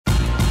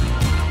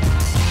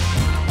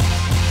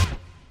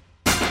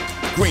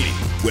Greeny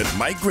with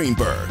Mike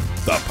Greenberg,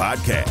 the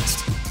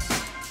podcast.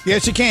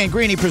 Yes, you can.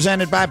 Greeny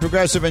presented by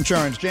Progressive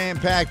Insurance.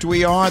 Jam-packed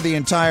we are. The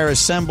entire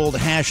assembled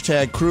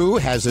hashtag crew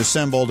has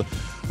assembled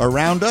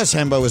around us.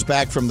 Hembo is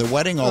back from the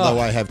wedding, although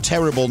I have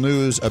terrible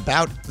news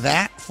about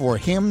that for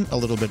him a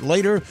little bit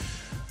later.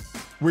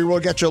 We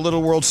will get you a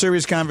little World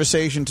Series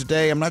conversation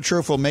today. I'm not sure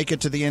if we'll make it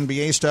to the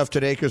NBA stuff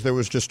today because there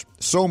was just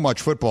so much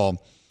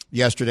football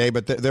yesterday,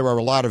 but there are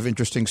a lot of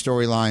interesting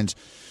storylines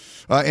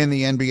in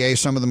the NBA,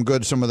 some of them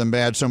good, some of them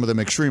bad, some of them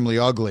extremely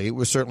ugly.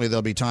 Certainly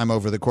there'll be time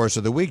over the course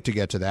of the week to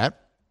get to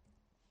that.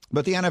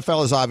 But the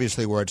NFL is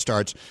obviously where it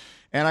starts.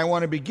 And I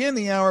want to begin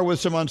the hour with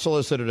some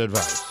unsolicited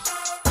advice.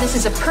 This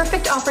is a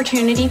perfect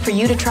opportunity for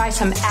you to try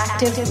some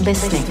active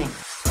listening.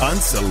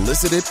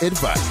 Unsolicited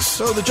advice.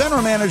 So the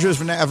general managers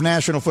of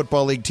National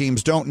Football League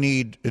teams don't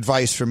need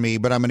advice from me,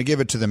 but I'm going to give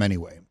it to them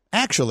anyway.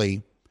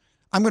 Actually,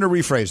 I'm going to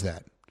rephrase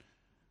that.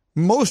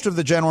 Most of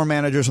the general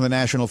managers in the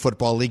National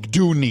Football League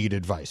do need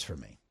advice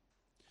from me.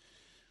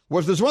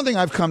 Well, if there's one thing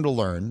I've come to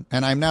learn,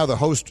 and I'm now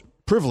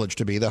privileged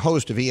to be the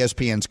host of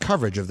ESPN's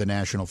coverage of the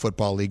National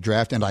Football League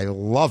draft, and I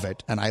love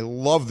it, and I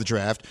love the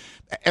draft.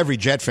 Every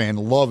Jet fan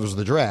loves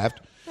the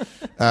draft.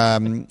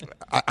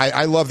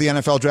 I love the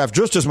NFL draft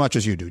just as much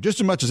as you do, just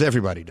as much as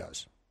everybody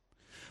does.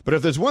 But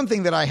if there's one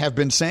thing that I have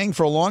been saying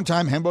for a long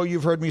time, Hembo,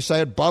 you've heard me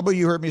say it, Bubba,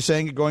 you heard me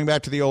saying it going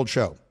back to the old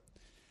show.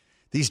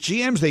 These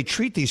GMs, they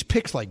treat these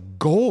picks like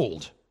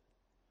gold.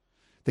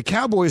 The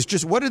Cowboys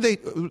just, what did they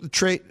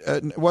trade?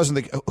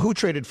 Who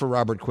traded for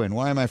Robert Quinn?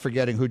 Why am I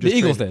forgetting who just The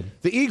Eagles traded?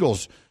 did. The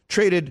Eagles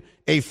traded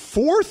a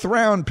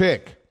 4th-round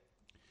pick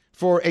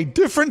for a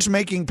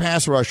difference-making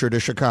pass rusher to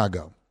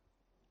Chicago.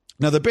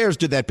 Now, the Bears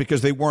did that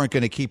because they weren't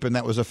going to keep him.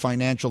 That was a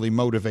financially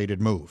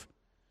motivated move.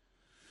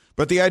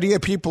 But the idea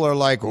people are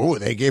like, oh,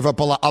 they gave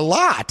up a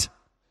lot.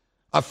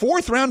 A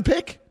 4th-round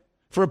pick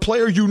for a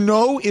player you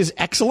know is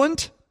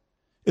excellent?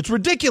 It's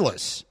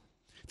ridiculous.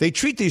 They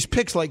treat these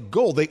picks like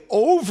gold. They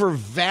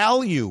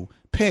overvalue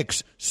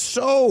picks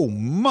so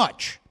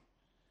much.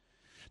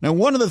 Now,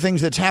 one of the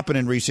things that's happened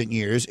in recent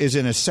years is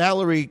in a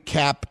salary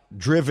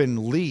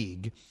cap-driven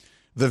league,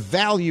 the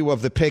value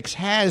of the picks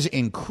has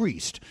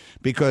increased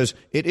because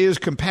it is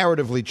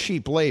comparatively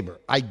cheap labor.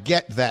 I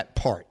get that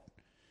part.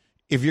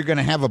 If you're going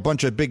to have a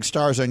bunch of big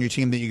stars on your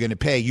team that you're going to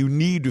pay, you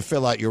need to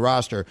fill out your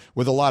roster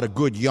with a lot of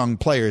good young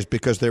players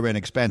because they're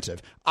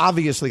inexpensive.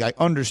 Obviously, I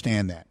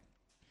understand that.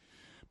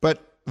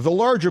 But the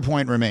larger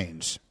point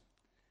remains.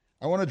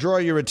 I want to draw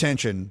your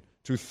attention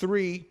to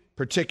 3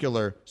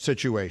 particular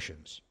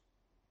situations.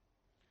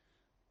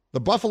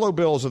 The Buffalo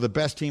Bills are the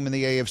best team in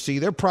the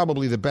AFC. They're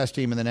probably the best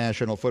team in the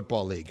National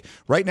Football League.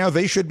 Right now,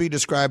 they should be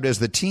described as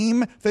the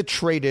team that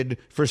traded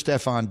for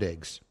Stefon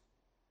Diggs.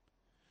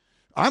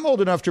 I'm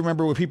old enough to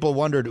remember when people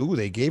wondered,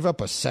 they gave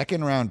up a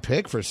 2nd-round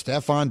pick for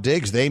Stefon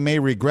Diggs. They may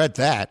regret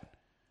that.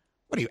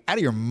 What are you, out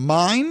of your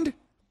mind?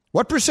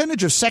 What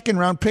percentage of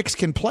 2nd-round picks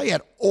can play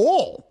at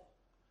all?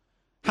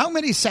 How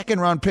many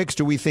 2nd-round picks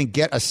do we think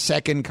get a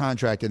second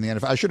contract in the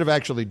NFL? I should have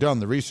actually done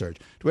the research.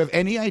 Do we have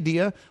any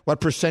idea what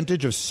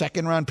percentage of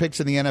 2nd-round picks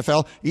in the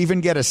NFL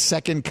even get a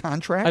second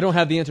contract? I don't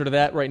have the answer to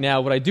that right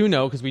now. What I do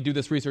know, because we do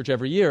this research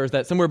every year, is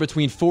that somewhere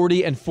between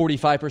 40 and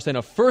 45%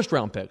 of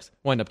first-round picks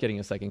wind up getting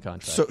a second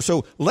contract.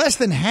 So less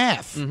than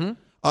half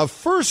of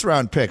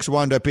first-round picks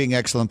wound up being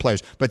excellent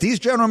players. But these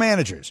general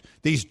managers,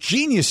 these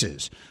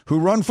geniuses who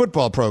run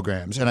football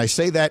programs, and I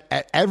say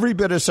that every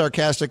bit as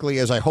sarcastically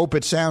as I hope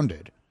it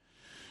sounded,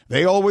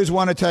 they always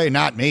want to tell you,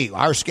 not me,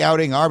 our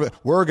scouting,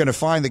 we're going to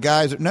find the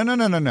guys.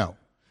 No.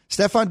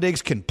 Stefon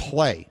Diggs can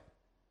play.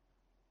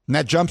 And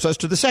that jumps us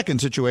to the second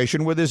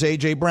situation with his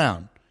A.J.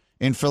 Brown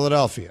in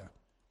Philadelphia.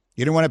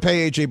 You didn't want to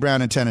pay A.J.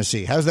 Brown in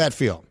Tennessee. How's that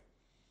feel?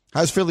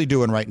 How's Philly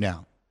doing right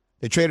now?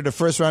 They traded a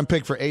 1st-round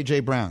pick for A.J.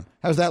 Brown.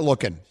 How's that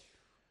looking?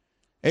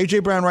 A.J.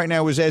 Brown right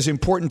now is as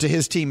important to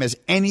his team as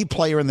any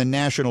player in the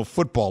National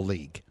Football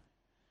League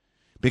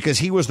because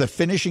he was the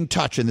finishing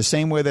touch in the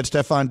same way that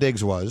Stefon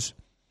Diggs was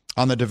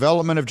on the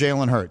development of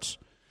Jalen Hurts.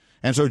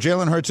 And so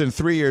Jalen Hurts in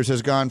 3 years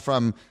has gone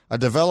from a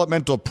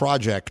developmental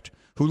project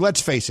who, let's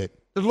face it,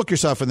 look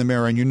yourself in the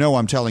mirror and you know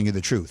I'm telling you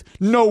the truth.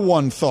 No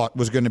one thought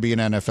was going to be an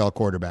NFL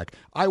quarterback.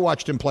 I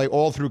watched him play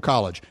all through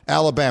college,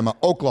 Alabama,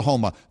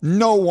 Oklahoma.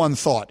 No one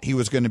thought he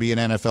was going to be an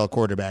NFL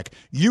quarterback.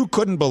 You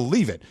couldn't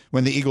believe it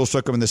when the Eagles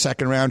took him in the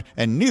 2nd round,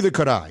 and neither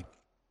could I.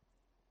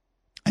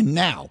 And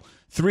now,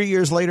 3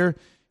 years later,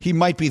 he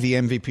might be the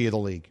MVP of the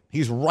league.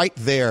 He's right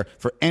there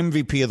for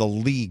MVP of the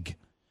league.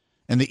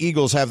 And the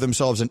Eagles have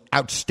themselves an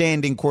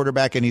outstanding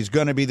quarterback, and he's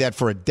going to be that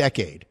for a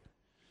decade.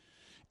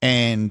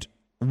 And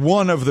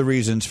one of the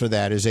reasons for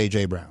that is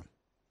A.J. Brown.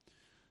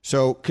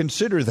 So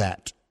consider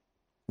that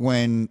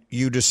when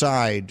you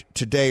decide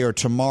today or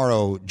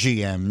tomorrow,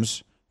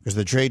 GMs, because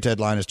the trade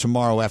deadline is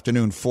tomorrow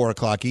afternoon, 4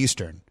 o'clock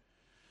Eastern.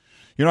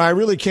 I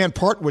really can't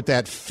part with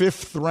that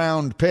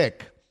 5th-round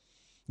pick.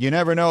 You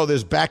never know,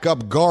 this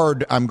backup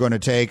guard I'm going to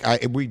take.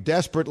 We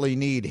desperately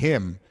need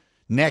him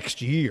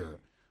next year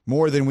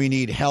more than we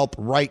need help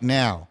right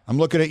now. I'm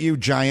looking at you,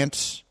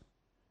 Giants.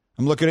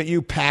 I'm looking at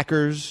you,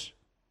 Packers.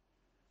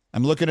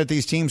 I'm looking at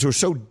these teams who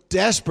so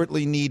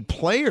desperately need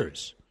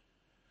players,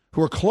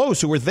 who are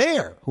close, who are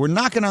there, who are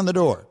knocking on the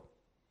door.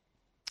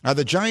 Are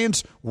the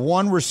Giants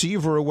one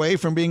receiver away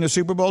from being a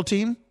Super Bowl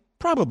team?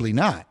 Probably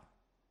not.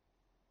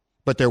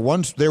 But they're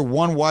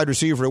one wide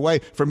receiver away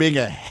from being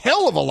a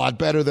hell of a lot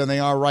better than they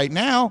are right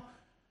now.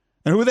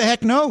 And who the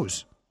heck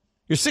knows?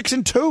 You're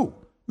 6-2.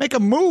 Make a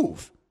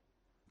move.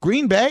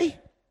 Green Bay?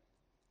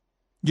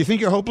 You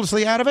think you're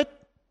hopelessly out of it?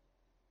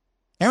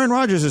 Aaron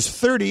Rodgers is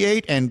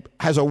 38 and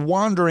has a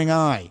wandering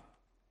eye.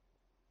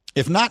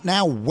 If not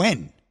now,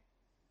 when?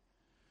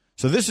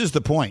 So this is the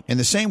point. In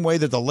the same way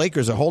that the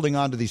Lakers are holding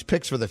on to these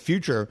picks for the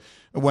future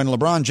when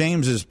LeBron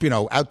James is,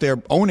 out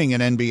there owning an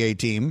NBA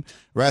team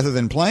rather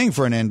than playing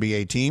for an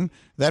NBA team,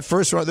 that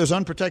first round, those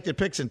unprotected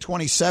picks in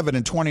 27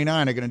 and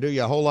 29 are going to do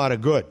you a whole lot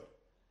of good.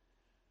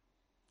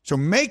 So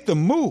make the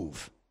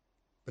move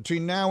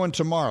between now and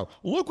tomorrow.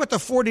 Look what the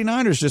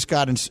 49ers just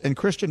got in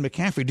Christian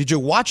McCaffrey. Did you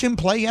watch him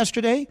play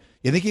yesterday?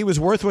 You think he was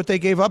worth what they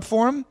gave up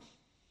for him?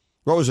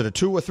 What was it, a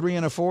 2, a 3,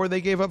 and a 4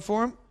 they gave up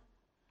for him?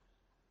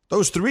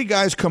 Those three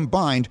guys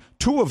combined,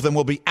 2 of them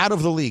will be out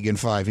of the league in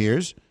 5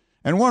 years,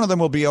 and 1 of them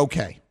will be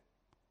okay.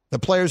 The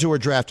players who were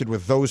drafted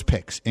with those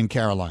picks in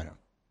Carolina.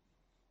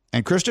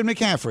 And Christian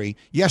McCaffrey,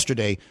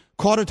 yesterday,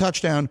 caught a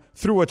touchdown,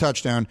 threw a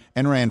touchdown,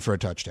 and ran for a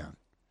touchdown.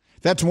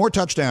 That's more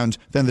touchdowns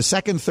than the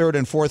 2nd, 3rd,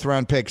 and 4th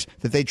round picks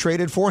that they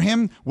traded for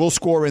him will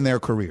score in their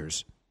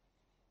careers.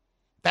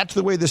 That's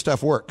the way this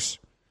stuff works.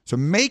 So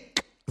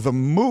make the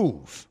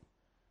move.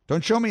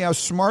 Don't show me how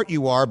smart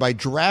you are by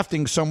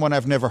drafting someone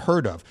I've never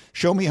heard of.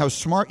 Show me how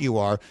smart you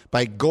are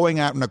by going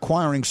out and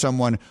acquiring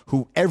someone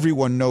who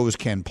everyone knows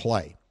can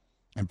play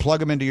and plug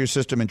them into your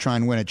system and try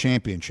and win a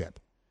championship.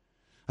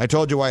 I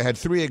told you I had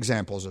 3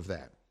 examples of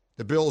that.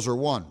 The Bills are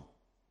 1.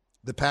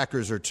 The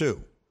Packers are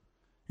 2.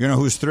 You know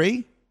who's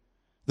 3?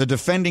 The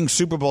defending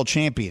Super Bowl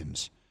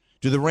champions.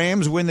 Do the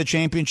Rams win the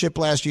championship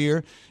last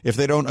year if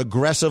they don't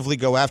aggressively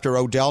go after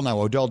Odell? Now,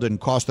 Odell didn't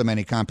cost them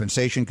any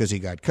compensation because he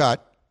got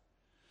cut.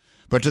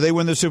 But do they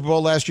win the Super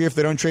Bowl last year if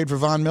they don't trade for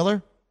Von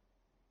Miller?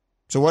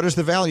 So what is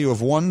the value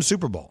of 1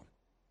 Super Bowl?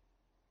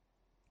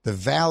 The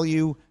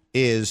value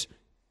is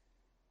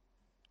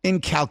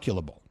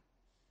incalculable.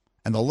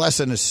 And the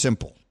lesson is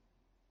simple.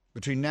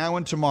 Between now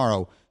and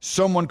tomorrow,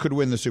 someone could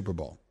win the Super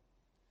Bowl.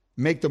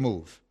 Make the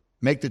move.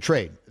 Make the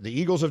trade. The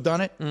Eagles have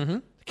done it. Mm-hmm.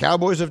 The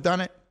Cowboys have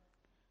done it.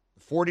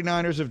 The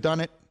 49ers have done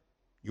it.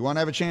 You want to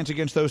have a chance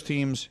against those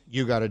teams,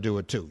 you got to do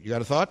it too. You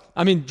got a thought?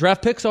 I mean,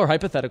 draft picks are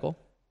hypothetical.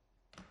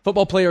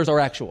 Football players are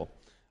actual.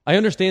 I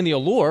understand the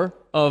allure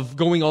of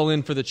going all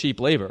in for the cheap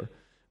labor,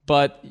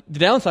 but the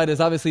downside is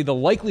obviously the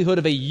likelihood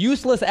of a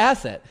useless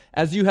asset,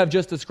 as you have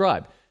just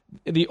described.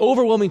 The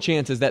overwhelming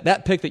chance is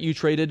that pick that you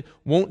traded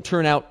won't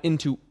turn out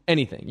into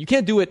anything. You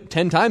can't do it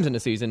 10 times in a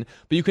season,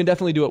 but you can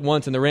definitely do it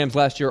once, and the Rams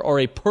last year are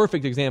a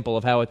perfect example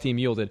of how a team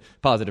yielded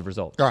positive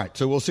results. All right,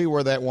 so we'll see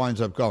where that winds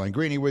up going.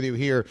 Greeny with you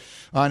here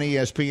on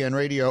ESPN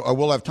Radio.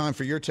 We'll have time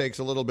for your takes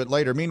a little bit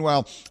later.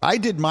 Meanwhile, I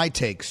did my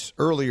takes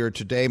earlier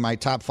today, my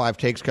top 5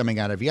 takes coming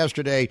out of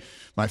yesterday.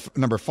 My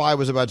number 5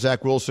 was about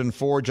Zach Wilson,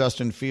 4,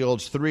 Justin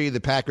Fields, 3,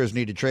 the Packers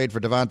need to trade for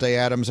Devontae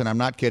Adams, and I'm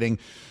not kidding.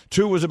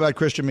 2 was about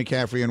Christian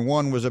McCaffrey, and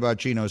 1 was about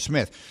Geno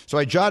Smith. So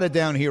I jotted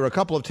down here a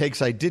couple of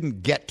takes I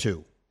didn't get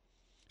to.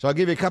 So I'll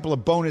give you a couple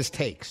of bonus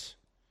takes.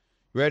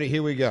 Ready?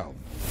 Here we go.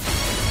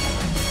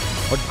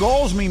 What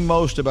galls me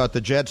most about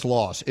the Jets'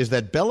 loss is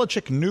that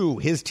Belichick knew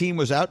his team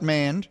was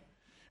outmanned,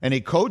 and he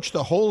coached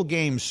the whole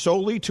game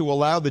solely to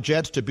allow the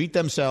Jets to beat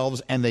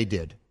themselves, and they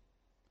did.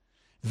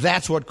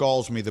 That's what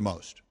galls me the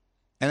most.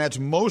 And that's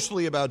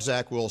mostly about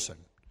Zach Wilson.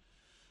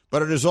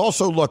 But it is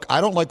also, look,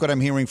 I don't like what I'm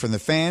hearing from the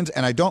fans,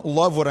 and I don't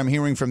love what I'm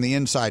hearing from the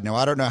inside. Now,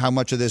 I don't know how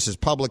much of this is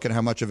public and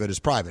how much of it is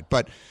private,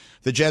 but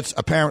the Jets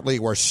apparently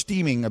were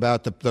steaming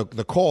about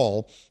the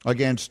call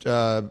against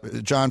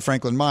John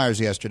Franklin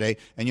Myers yesterday.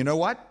 And you know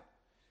what?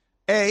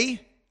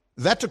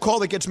 That's a call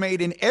that gets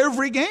made in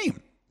every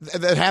game.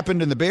 That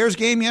happened in the Bears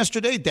game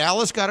yesterday.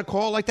 Dallas got a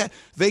call like that.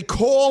 They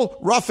call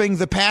roughing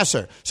the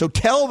passer. So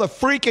tell the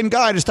freaking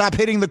guy to stop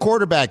hitting the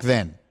quarterback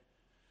then.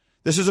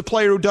 This is a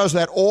player who does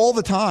that all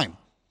the time.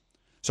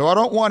 So I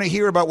don't want to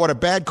hear about what a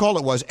bad call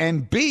it was.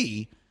 And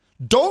B,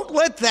 don't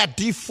let that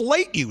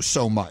deflate you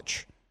so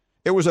much.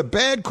 It was a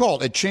bad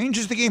call. It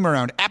changes the game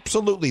around.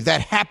 Absolutely.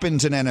 That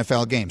happens in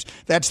NFL games.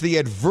 That's the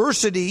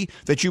adversity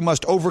that you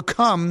must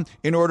overcome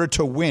in order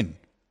to win.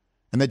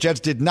 And the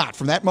Jets did not.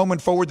 From that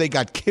moment forward, they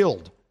got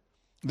killed.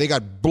 They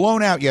got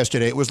blown out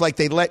yesterday. It was like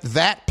they let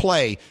that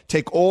play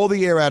take all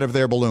the air out of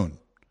their balloon.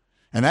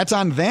 And that's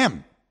on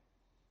them.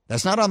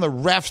 That's not on the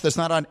refs. That's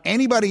not on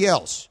anybody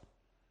else.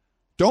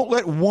 Don't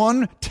let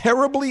one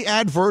terribly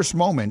adverse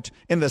moment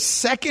in the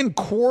second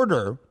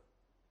quarter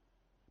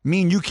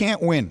mean you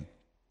can't win.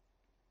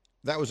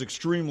 That was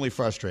extremely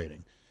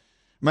frustrating.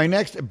 My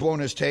next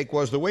bonus take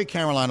was the way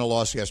Carolina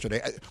lost yesterday.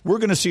 We're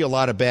going to see a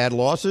lot of bad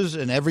losses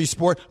in every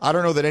sport. I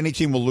don't know that any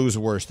team will lose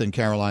worse than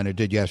Carolina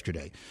did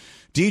yesterday.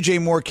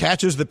 DJ Moore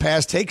catches the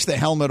pass, takes the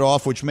helmet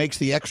off, which makes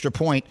the extra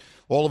point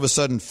all of a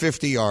sudden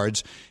 50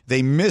 yards.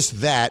 They miss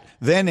that.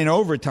 Then in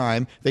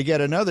overtime, they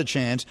get another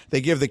chance.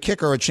 They give the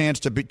kicker a chance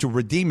to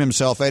redeem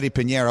himself, Eddie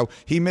Pinheiro.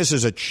 He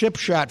misses a chip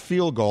shot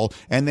field goal,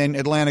 and then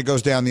Atlanta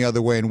goes down the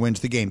other way and wins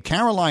the game.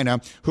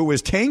 Carolina, who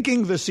is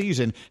tanking the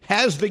season,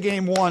 has the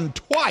game won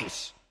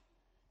twice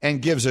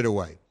and gives it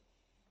away.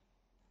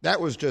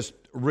 That was just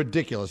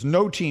ridiculous.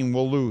 No team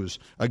will lose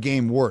a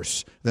game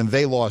worse than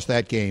they lost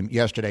that game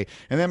yesterday.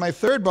 And then my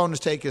third bonus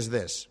take is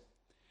this,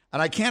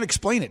 and I can't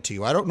explain it to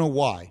you. I don't know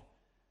why.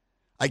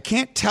 I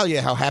can't tell you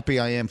how happy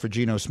I am for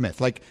Geno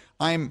Smith. Like,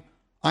 I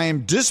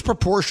am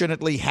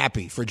disproportionately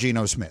happy for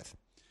Geno Smith.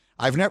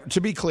 To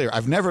be clear,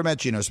 I've never met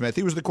Geno Smith.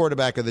 He was the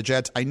quarterback of the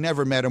Jets. I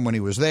never met him when he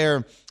was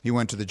there. He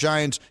went to the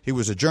Giants. He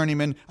was a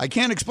journeyman. I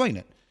can't explain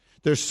it.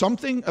 There's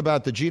something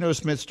about the Geno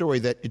Smith story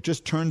that it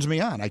just turns me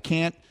on.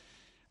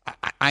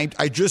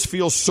 I just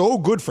feel so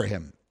good for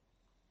him.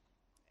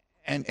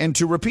 And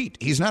to repeat,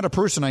 he's not a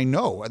person I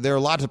know. There are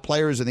lots of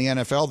players in the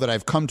NFL that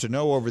I've come to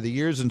know over the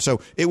years, and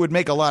so it would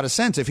make a lot of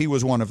sense if he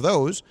was one of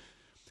those.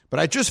 But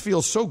I just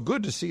feel so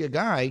good to see a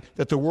guy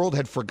that the world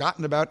had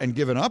forgotten about and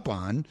given up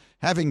on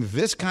having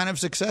this kind of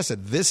success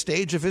at this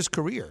stage of his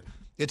career.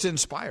 It's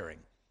inspiring.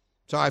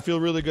 So I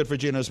feel really good for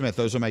Geno Smith.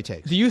 Those are my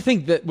takes. Do you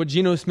think that what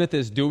Geno Smith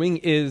is doing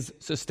is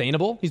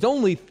sustainable? He's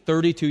only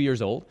 32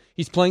 years old.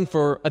 He's playing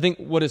for, I think,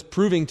 what is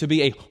proving to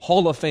be a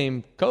Hall of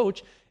Fame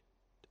coach.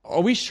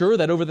 Are we sure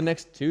that over the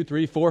next 2,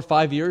 3, 4,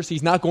 5 years,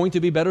 he's not going to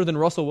be better than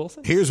Russell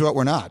Wilson? Here's what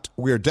we're not.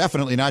 We're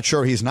definitely not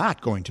sure he's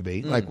not going to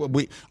be.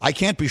 I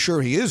can't be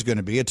sure he is going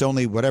to be. It's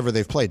only whatever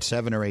they've played,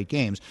 7 or 8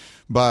 games.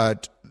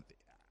 But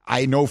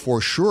I know for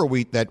sure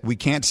that we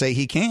can't say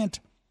he can't.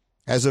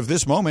 As of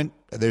this moment,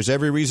 there's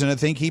every reason to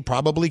think he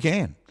probably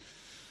can.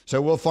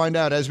 So we'll find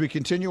out as we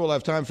continue. We'll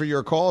have time for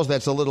your calls.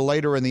 That's a little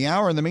later in the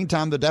hour. In the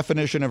meantime, the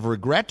definition of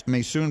regret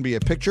may soon be a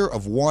picture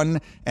of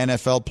one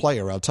NFL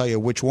player. I'll tell you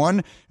which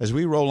one as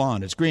we roll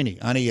on. It's Greeny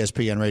on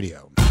ESPN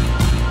Radio.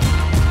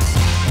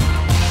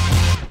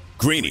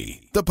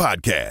 Greeny, the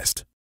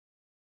podcast.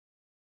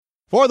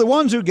 For the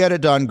ones who get it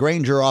done,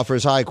 Grainger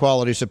offers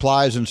high-quality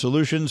supplies and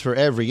solutions for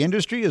every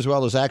industry, as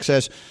well as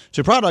access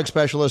to product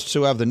specialists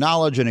who have the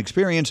knowledge and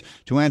experience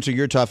to answer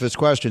your toughest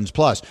questions.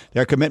 Plus,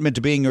 their commitment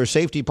to being your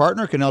safety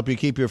partner can help you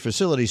keep your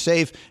facility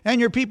safe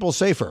and your people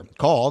safer.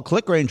 Call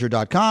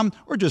clickgrainger.com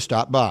or just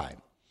stop by.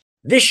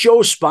 This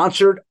show is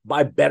sponsored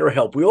by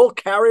BetterHelp. We all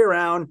carry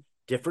around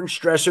different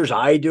stressors.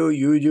 I do,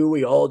 you do,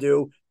 we all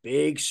do,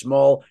 big,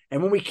 small.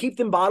 And when we keep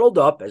them bottled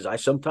up, as I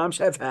sometimes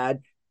have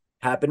had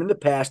happen in the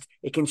past,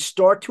 it can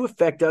start to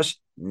affect us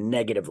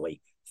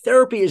negatively.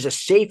 Therapy is a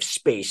safe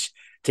space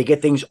to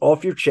get things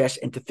off your chest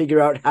and to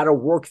figure out how to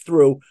work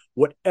through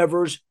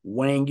whatever's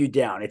weighing you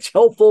down. It's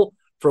helpful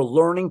for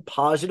learning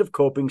positive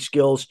coping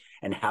skills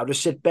and how to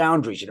set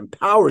boundaries. It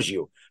empowers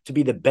you to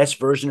be the best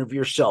version of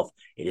yourself.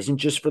 It isn't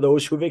just for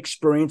those who have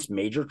experienced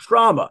major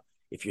trauma.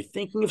 If you're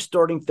thinking of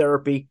starting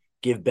therapy,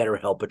 give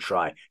BetterHelp a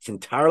try. It's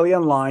entirely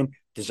online,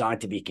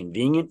 designed to be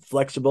convenient,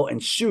 flexible,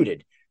 and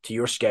suited to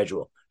your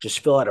schedule. Just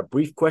fill out a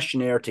brief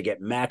questionnaire to get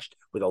matched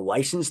with a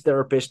licensed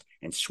therapist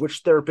and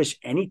switch therapists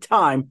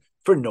anytime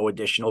for no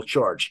additional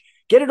charge.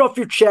 Get it off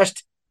your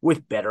chest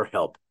with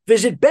BetterHelp.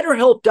 Visit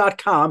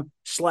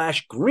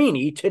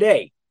BetterHelp.com/Greeny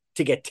today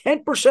to get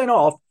 10%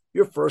 off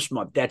your first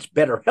month. That's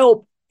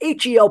BetterHelp,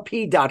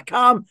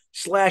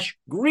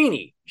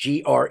 HELP.com/Greeny,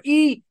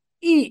 GREENY.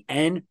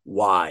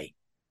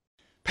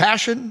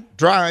 Passion,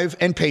 drive,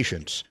 and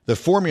patience. The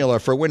formula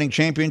for winning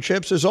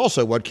championships is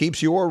also what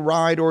keeps your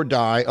ride or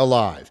die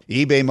alive.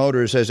 eBay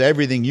Motors has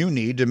everything you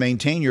need to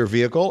maintain your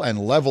vehicle and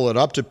level it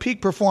up to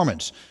peak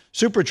performance.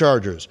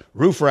 Superchargers,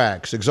 roof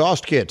racks,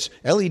 exhaust kits,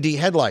 LED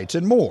headlights,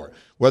 and more.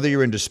 Whether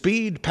you're into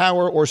speed,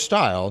 power, or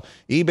style,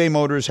 eBay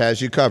Motors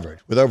has you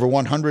covered. With over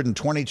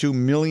 122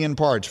 million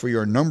parts for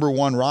your number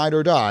one ride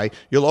or die,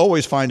 you'll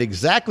always find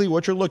exactly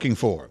what you're looking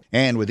for.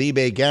 And with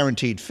eBay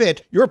Guaranteed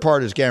Fit, your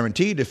part is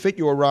guaranteed to fit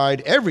your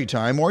ride every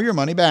time or your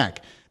money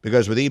back.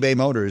 Because with eBay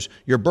Motors,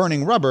 you're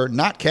burning rubber,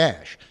 not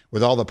cash.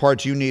 With all the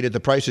parts you need at the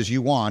prices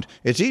you want,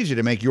 it's easy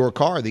to make your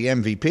car the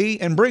MVP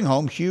and bring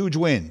home huge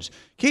wins.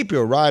 Keep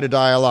your ride or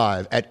die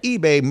alive at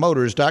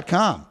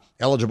ebaymotors.com.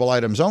 Eligible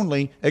items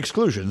only.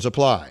 Exclusions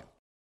apply.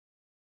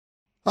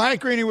 All right,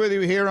 Greeny with you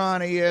here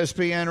on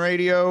ESPN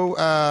Radio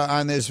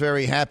on this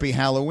very happy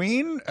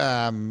Halloween.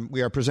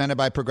 We are presented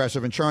by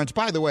Progressive Insurance.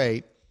 By the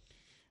way,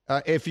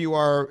 if you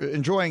are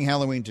enjoying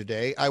Halloween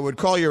today, I would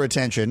call your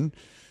attention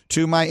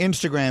to my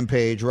Instagram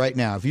page right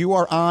now. If you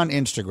are on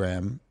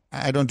Instagram,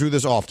 I don't do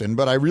this often,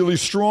 but I really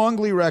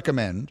strongly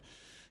recommend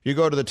you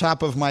go to the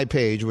top of my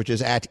page, which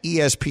is at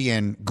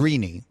ESPN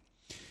Greeny.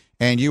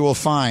 And you will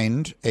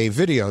find a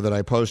video that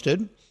I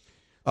posted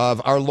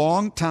of our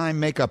longtime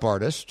makeup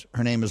artist.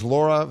 Her name is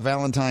Laura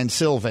Valentine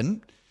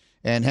Sylvan.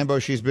 And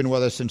Hembo, she's been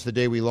with us since the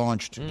day we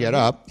launched Get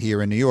Up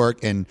here in New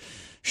York. And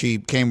she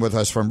came with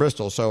us from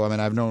Bristol. So, I mean,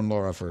 I've known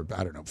Laura for,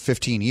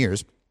 15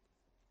 years.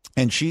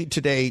 And she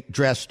today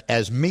dressed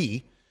as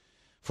me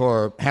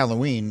for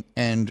Halloween.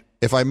 And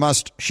if I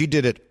must, she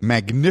did it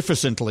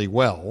magnificently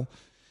well.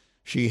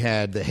 She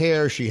had the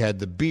hair, she had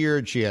the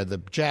beard, she had the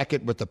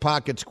jacket with the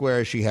pocket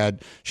square. She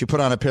put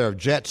on a pair of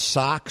jet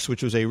socks,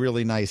 which was a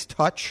really nice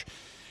touch.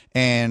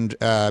 And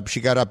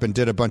she got up and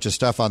did a bunch of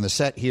stuff on the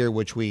set here,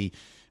 which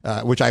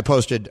I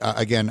posted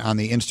again on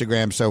the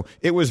Instagram. So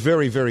it was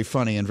very, very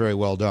funny and very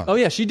well done. Oh,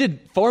 yeah. She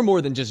did far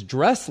more than just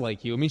dress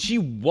like you. I mean, she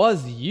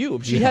was you.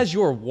 She has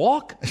your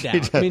walk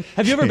down. I mean,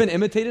 have you ever been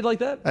imitated like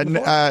that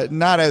before?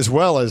 Not as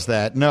well as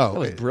that, no. That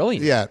was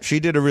brilliant. Yeah, she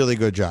did a really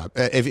good job.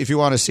 If you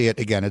want to see it,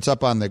 again, it's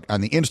up on the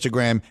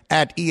Instagram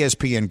at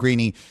ESPN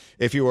Greeny.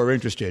 If you are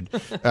interested,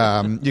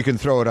 you can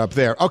throw it up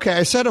there. Okay,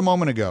 I said a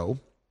moment ago,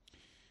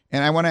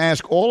 and I want to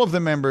ask all of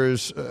the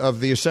members of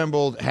the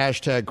assembled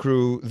hashtag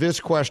crew this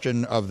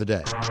question of the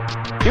day.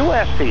 You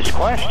ask these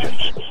questions.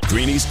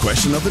 Greeny's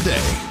question of the day.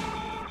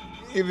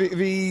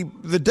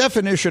 The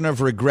definition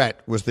of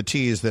regret was the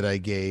tease that I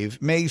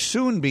gave, may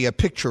soon be a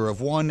picture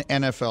of one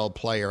NFL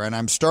player, and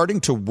I'm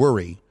starting to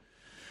worry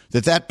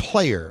that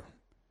player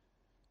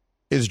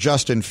is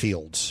Justin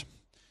Fields.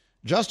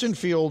 Justin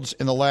Fields,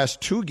 in the last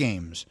 2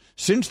 games,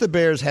 since the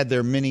Bears had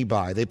their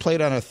mini-bye, they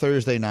played on a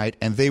Thursday night,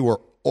 and they were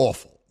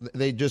awful.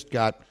 They just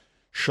got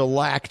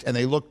shellacked, and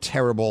they looked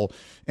terrible.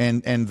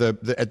 And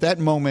at that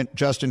moment,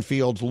 Justin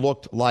Fields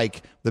looked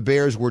like the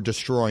Bears were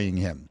destroying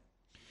him.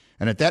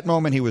 And at that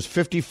moment, he was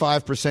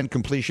 55%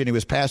 completion. He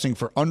was passing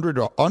for under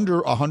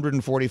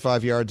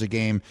 145 yards a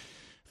game,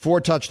 4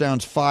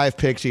 touchdowns, 5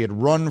 picks. He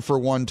had run for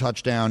 1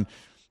 touchdown,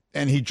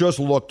 and he just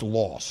looked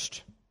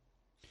lost.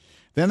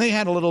 Then they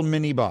had a little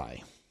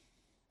mini-bye.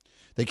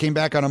 They came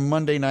back on a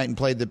Monday night and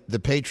played the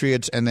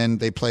Patriots, and then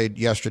they played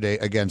yesterday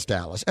against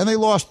Dallas. And they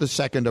lost the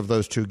second of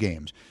those 2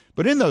 games.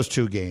 But in those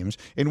 2 games,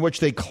 in which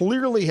they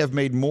clearly have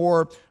made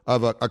more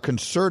of a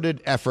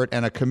concerted effort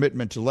and a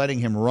commitment to letting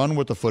him run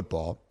with the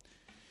football,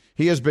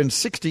 he has been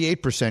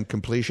 68%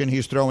 completion.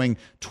 He's throwing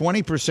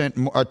 20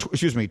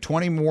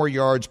 more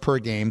yards per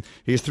game.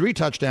 He has 3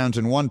 touchdowns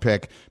and 1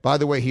 pick. By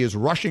the way, he is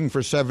rushing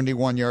for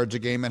 71 yards a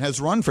game and has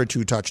run for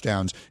 2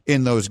 touchdowns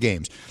in those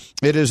games.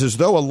 It is as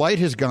though a light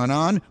has gone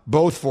on,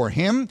 both for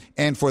him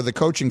and for the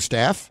coaching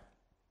staff.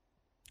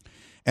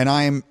 And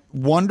I am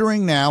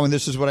wondering now, and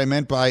this is what I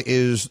meant by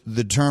is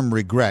the term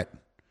regret.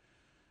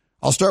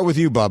 I'll start with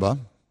you, Bubba.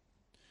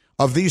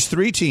 Of these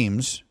 3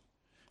 teams,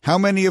 how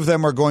many of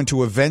them are going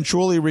to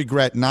eventually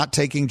regret not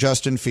taking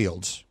Justin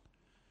Fields?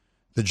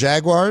 The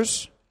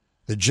Jaguars,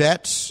 the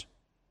Jets,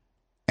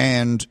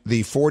 and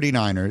the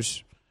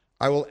 49ers.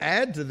 I will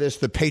add to this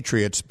the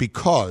Patriots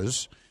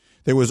because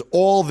there was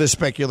all this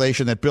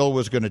speculation that Bill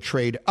was going to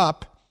trade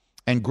up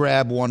and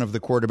grab one of the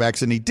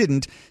quarterbacks, and he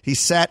didn't. He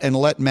sat and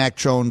let Mac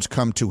Jones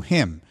come to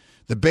him.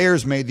 The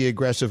Bears made the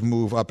aggressive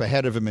move up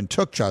ahead of him and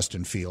took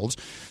Justin Fields.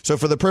 So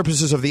for the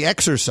purposes of the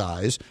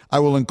exercise, I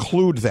will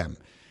include them.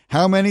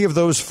 How many of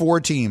those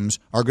 4 teams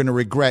are going to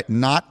regret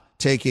not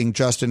taking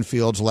Justin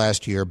Fields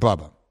last year,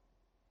 Bubba?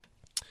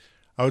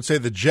 I would say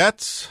the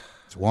Jets.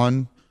 That's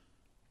 1.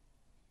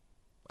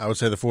 I would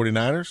say the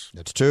 49ers.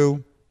 That's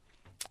 2.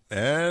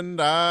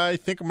 And I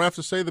think I'm going to have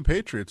to say the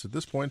Patriots at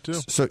this point, too.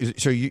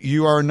 So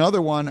you are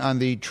another one on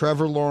the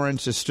Trevor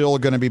Lawrence is still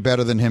going to be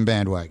better than him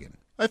bandwagon.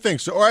 I think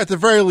so. Or at the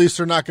very least,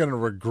 they're not going to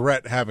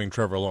regret having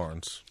Trevor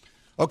Lawrence.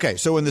 Okay,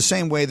 so in the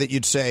same way that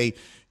you'd say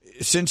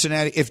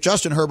Cincinnati, if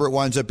Justin Herbert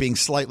winds up being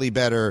slightly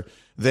better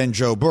than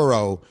Joe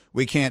Burrow,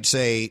 we can't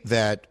say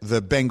that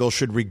the Bengals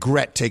should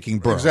regret taking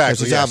Burrow.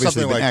 Exactly. He's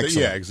obviously been excellent.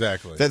 Yeah,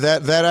 exactly.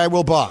 That I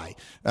will buy.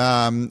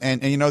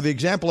 And you know, the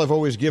example I've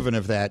always given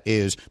of that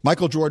is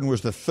Michael Jordan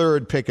was the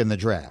 3rd pick in the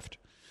draft.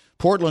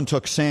 Portland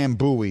took Sam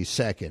Bowie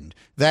 2nd.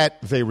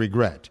 That they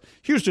regret.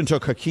 Houston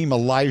took Hakeem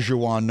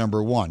Olajuwon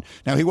number 1.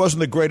 Now, he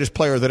wasn't the greatest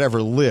player that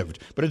ever lived,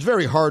 but it's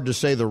very hard to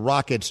say the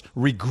Rockets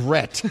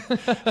regret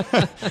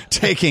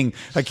taking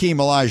Hakeem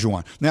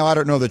Olajuwon. Now, I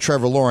don't know that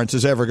Trevor Lawrence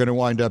is ever going to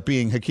wind up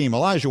being Hakeem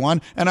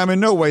Olajuwon, and I'm in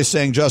no way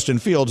saying Justin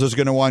Fields is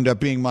going to wind up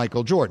being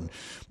Michael Jordan.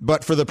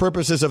 But for the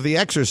purposes of the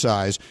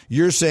exercise,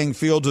 you're saying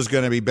Fields is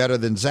going to be better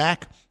than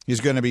Zach,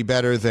 he's going to be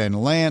better than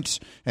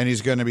Lance, and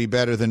he's going to be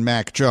better than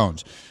Mac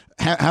Jones.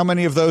 How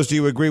many of those do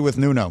you agree with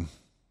Nuno?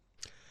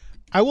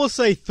 I will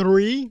say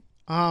 3.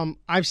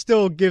 I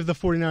still give the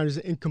 49ers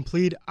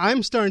incomplete.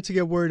 I'm starting to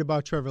get worried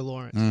about Trevor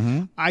Lawrence.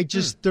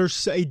 Mm-hmm.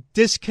 There's a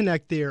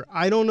disconnect there.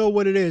 I don't know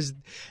what it is.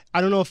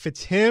 I don't know if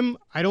it's him.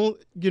 They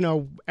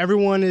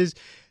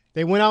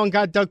went out and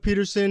got Doug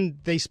Peterson.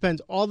 They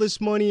spent all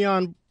this money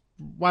on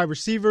wide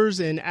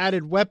receivers and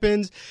added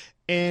weapons,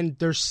 and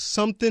there's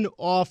something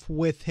off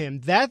with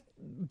him. That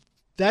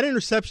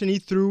interception he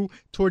threw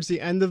towards the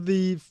end of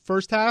the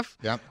first half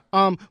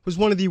was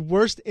one of the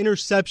worst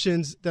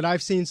interceptions that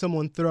I've seen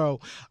someone throw.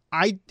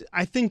 I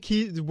think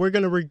they're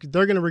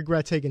gonna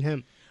regret taking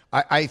him.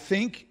 I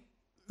think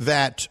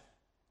that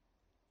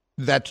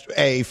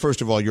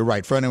first of all, you're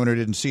right. For anyone who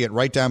didn't see it,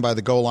 right down by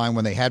the goal line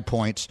when they had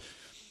points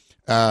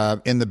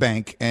in the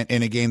bank and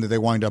in a game that they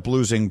wind up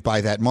losing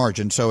by that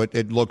margin. So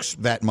it looks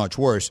that much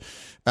worse.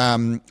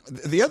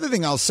 The other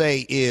thing I'll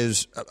say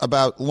is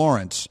about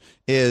Lawrence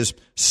is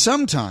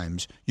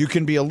sometimes you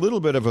can be a little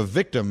bit of a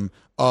victim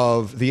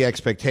of the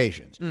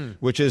expectations,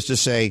 which is to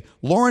say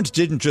Lawrence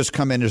didn't just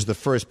come in as the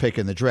first pick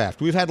in the draft.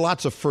 We've had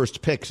lots of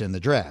first picks in the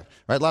draft,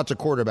 right? Lots of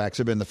quarterbacks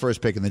have been the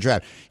first pick in the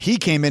draft. He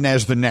came in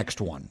as the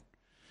next one.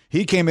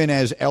 He came in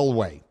as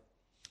Elway.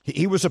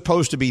 He was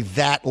supposed to be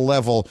that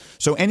level.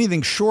 So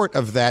anything short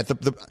of that,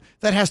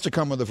 that has to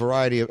come with a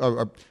variety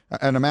of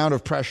an amount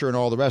of pressure and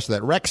all the rest of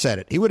that. Rex said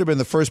it. He would have been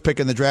the first pick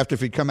in the draft if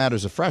he'd come out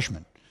as a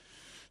freshman.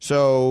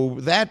 So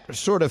that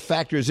sort of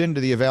factors into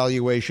the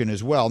evaluation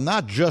as well.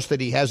 Not just that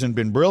he hasn't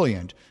been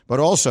brilliant, but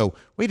also,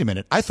 wait a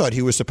minute, I thought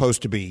he was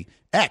supposed to be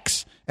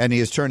X, and he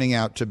is turning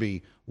out to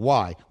be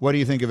Y. What do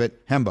you think of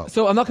it, Hembo?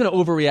 So I'm not going to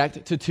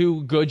overreact to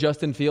two good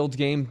Justin Fields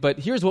games, but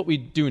here's what we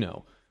do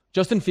know.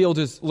 Justin Fields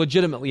is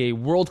legitimately a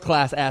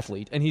world-class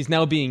athlete, and he's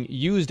now being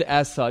used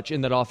as such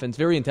in that offense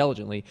very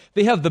intelligently.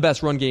 They have the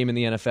best run game in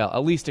the NFL,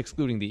 at least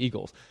excluding the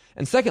Eagles.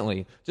 And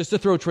secondly, just to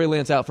throw Trey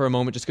Lance out for a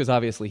moment, just because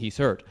obviously he's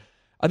hurt,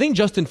 I think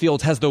Justin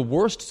Fields has the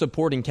worst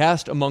supporting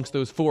cast amongst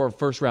those 4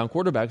 first-round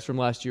quarterbacks from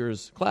last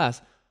year's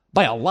class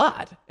by a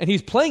lot, and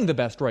he's playing the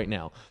best right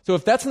now. So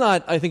if that's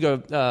not, I think,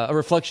 a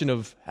reflection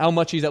of how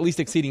much he's at least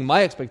exceeding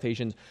my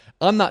expectations,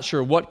 I'm not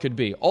sure what could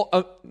be.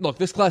 Look,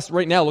 this class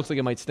right now looks like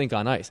it might stink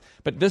on ice,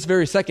 but this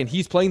very second,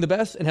 he's playing the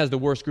best and has the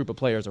worst group of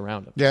players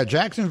around him. Yeah,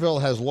 Jacksonville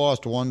has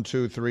lost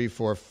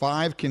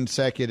 5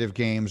 consecutive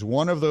games.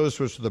 One of those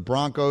was to the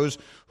Broncos,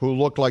 who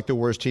looked like the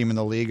worst team in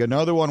the league.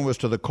 Another one was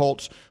to the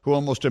Colts, who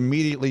almost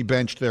immediately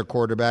benched their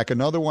quarterback.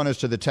 Another one is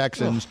to the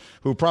Texans,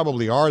 who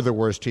probably are the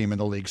worst team in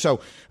the league.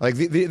 So, like,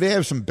 they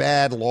have some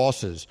bad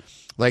losses.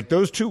 Like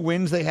those 2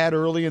 wins they had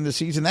early in the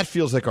season, that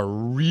feels like a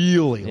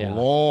really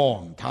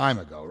long time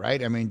ago,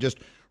 right? I mean, just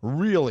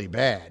really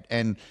bad.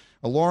 And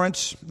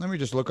Lawrence, let me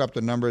just look up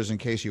the numbers in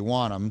case you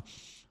want them.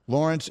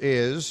 Lawrence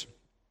is,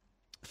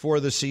 for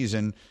the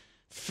season,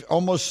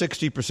 almost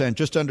 60%,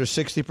 just under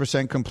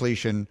 60%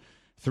 completion,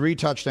 3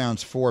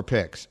 touchdowns, 4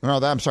 picks. No,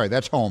 I'm sorry,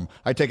 that's home.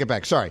 I take it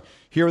back. Sorry.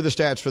 Here are the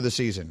stats for the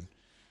season.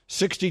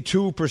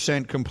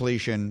 62%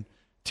 completion,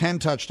 10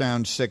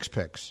 touchdowns, 6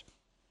 picks.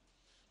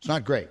 It's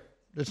not great.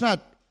 It's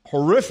not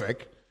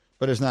horrific,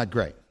 but it's not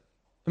great.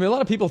 I mean, a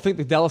lot of people think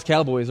the Dallas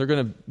Cowboys are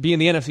going to be in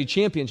the NFC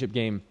Championship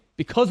game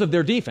because of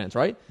their defense,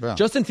 right? Yeah.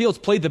 Justin Fields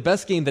played the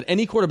best game that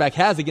any quarterback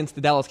has against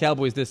the Dallas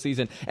Cowboys this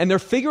season, and they're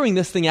figuring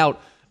this thing out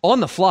on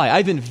the fly.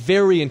 I've been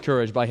very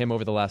encouraged by him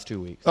over the last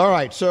 2 weeks. All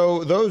right,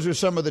 so those are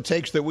some of the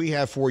takes that we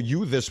have for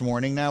you this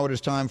morning. Now it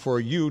is time for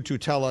you to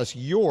tell us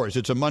yours.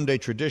 It's a Monday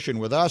tradition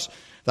with us.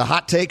 The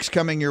hot takes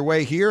coming your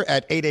way here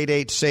at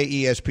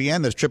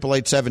 888-SAY-ESPN. That's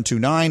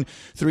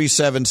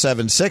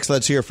 888-729-3776.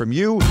 Let's hear from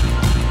you.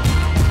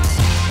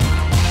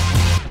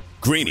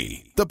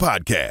 Greeny, the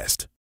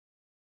podcast.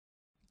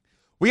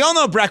 We all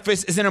know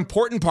breakfast is an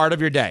important part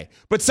of your day,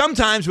 but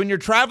sometimes when you're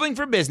traveling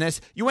for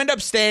business, you end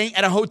up staying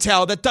at a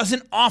hotel that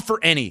doesn't offer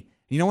any.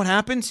 You know what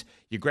happens?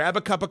 You grab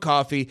a cup of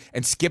coffee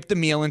and skip the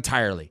meal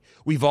entirely.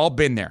 We've all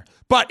been there.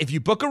 But if you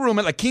book a room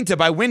at La Quinta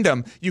by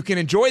Wyndham, you can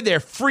enjoy their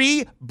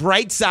free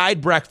Bright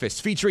Side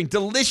breakfast featuring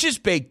delicious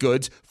baked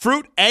goods,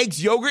 fruit,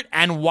 eggs, yogurt,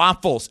 and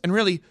waffles. And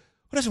really,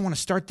 who doesn't want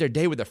to start their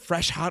day with a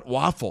fresh hot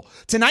waffle?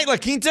 Tonight, La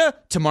Quinta,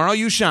 tomorrow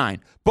you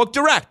shine. Book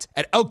direct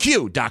at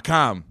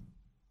LQ.com.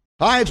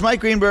 Hi, it's Mike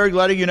Greenberg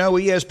letting you know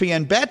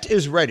ESPN Bet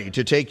is ready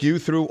to take you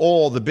through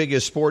all the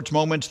biggest sports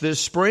moments this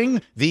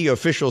spring. The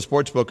official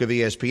sportsbook of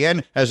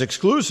ESPN has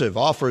exclusive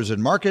offers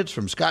and markets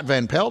from Scott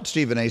Van Pelt,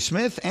 Stephen A.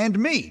 Smith, and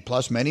me,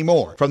 plus many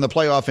more. From the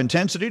playoff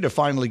intensity to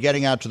finally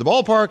getting out to the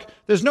ballpark,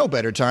 there's no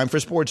better time for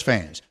sports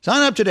fans.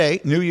 Sign up today.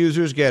 New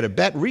users get a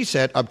bet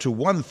reset up to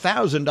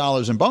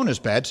 $1,000 in bonus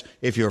bets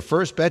if your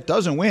first bet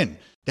doesn't win.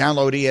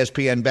 Download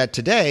ESPN Bet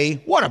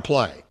today. What a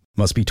play.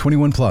 Must be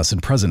 21 plus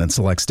and present in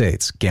select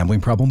states.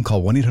 Gambling problem?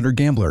 Call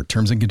 1-800-GAMBLER.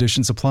 Terms and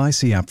conditions apply.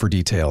 See app for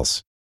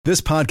details. This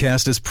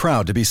podcast is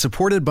proud to be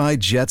supported by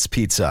Jets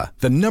Pizza,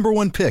 the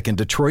 #1 pick in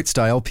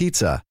Detroit-style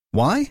pizza.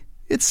 Why?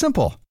 It's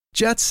simple.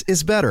 Jets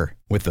is better.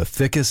 With the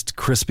thickest,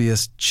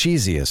 crispiest,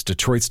 cheesiest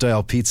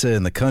Detroit-style pizza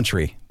in the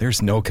country,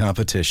 there's no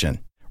competition.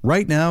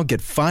 Right now,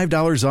 get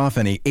 $5 off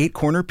any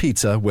 8-corner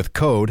pizza with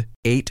code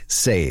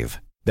 8SAVE.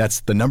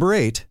 That's the number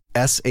 8,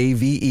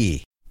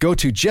 SAVE. Go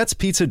to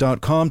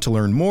jetspizza.com to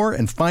learn more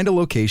and find a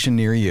location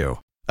near you.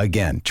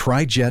 Again,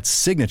 try Jet's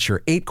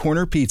signature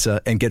 8-corner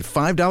pizza and get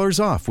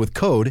 $5 off with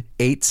code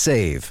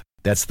 8SAVE.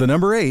 That's the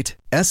number 8,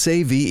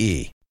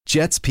 SAVE.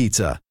 Jet's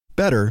Pizza.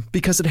 Better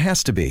because it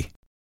has to be.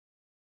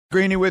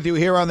 Greeny with you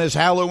here on this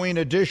Halloween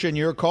edition.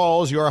 Your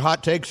calls, your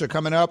hot takes are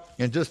coming up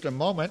in just a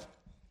moment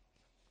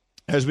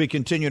as we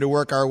continue to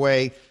work our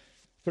way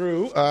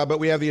through.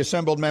 But we have the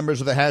assembled members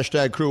of the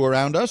hashtag crew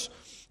around us.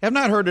 Have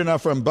not heard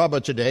enough from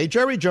Bubba today.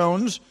 Jerry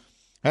Jones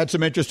had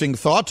some interesting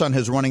thoughts on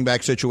his running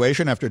back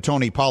situation after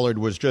Tony Pollard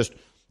was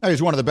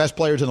he's one of the best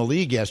players in the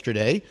league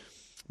yesterday.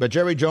 But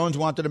Jerry Jones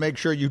wanted to make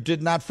sure you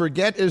did not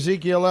forget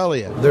Ezekiel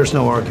Elliott. There's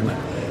no argument.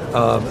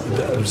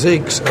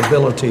 Zeke's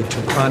ability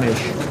to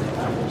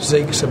punish,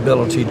 Zeke's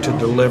ability to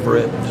deliver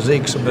it,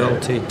 Zeke's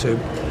ability to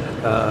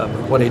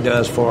what he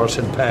does for us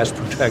in pass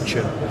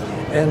protection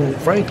and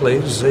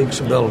frankly, Zeke's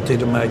ability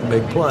to make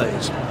big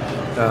plays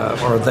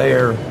are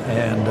there,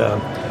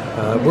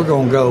 and we're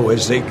going to go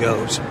as Zeke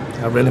goes.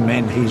 I really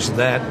mean he's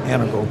that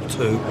integral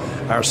to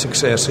our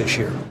success this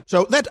year.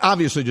 So that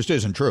obviously just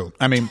isn't true.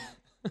 I mean,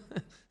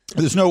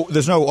 there's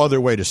no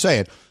other way to say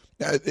it.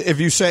 If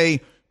you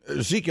say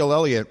Ezekiel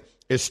Elliott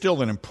is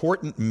still an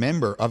important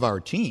member of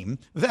our team,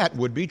 that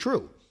would be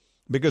true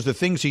because the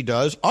things he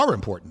does are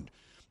important.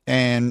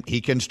 And he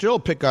can still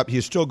pick up,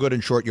 he's still good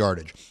in short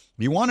yardage.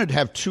 You want to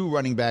have two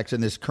running backs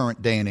in this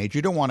current day and age.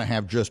 You don't want to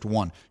have just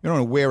one. You don't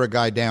want to wear a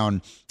guy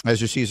down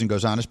as your season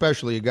goes on,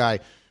 especially a guy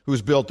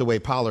who's built the way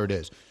Pollard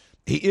is.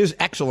 He is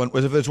excellent.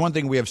 If there's one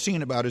thing we have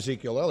seen about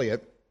Ezekiel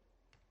Elliott,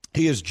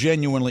 he is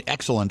genuinely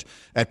excellent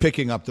at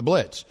picking up the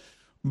blitz.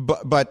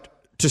 But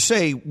to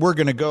say we're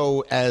going to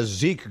go as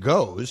Zeke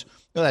goes,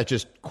 well, that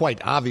just quite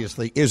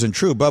obviously isn't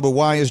true. Bubba,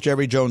 why is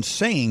Jerry Jones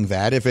saying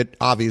that if it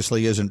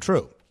obviously isn't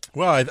true?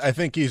 Well, I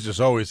think he's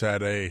just always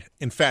had a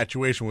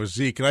infatuation with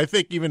Zeke. And I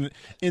think even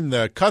in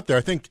the cut there,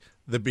 I think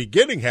the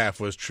beginning half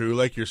was true,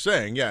 like you're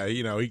saying. Yeah,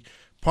 he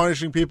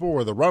punishing people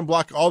or the run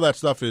block, all that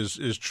stuff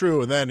is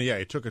true. And then,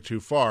 he took it too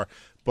far.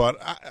 But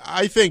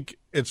I think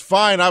it's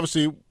fine.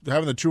 Obviously,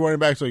 having the two running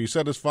backs, like you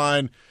said, is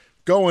fine.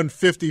 Going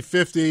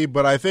 50-50,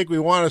 but I think we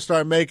want to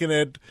start making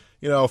it,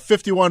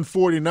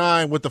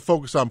 51-49 with the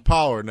focus on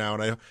Pollard now.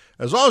 And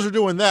as long as we're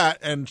doing that,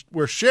 and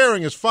we're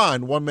sharing is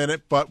fine 1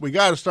 minute, but we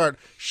got to start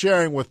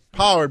sharing with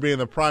Pollard being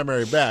the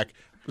primary back.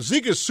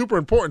 Zeke is super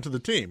important to the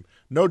team,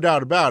 no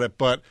doubt about it,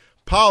 but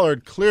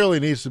Pollard clearly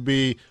needs to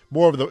be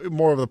more of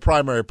the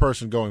primary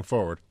person going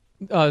forward.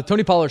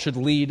 Tony Pollard should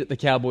lead the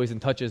Cowboys in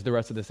touches the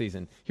rest of the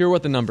season. Here are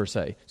what the numbers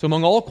say. So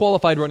among all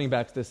qualified running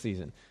backs this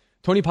season,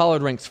 Tony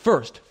Pollard ranks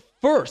first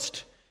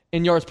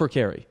in yards per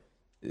carry.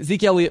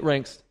 Zeke Elliott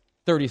ranks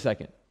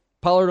 32nd.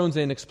 Pollard owns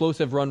an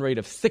explosive run rate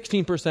of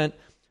 16%.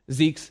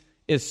 Zeke's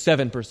is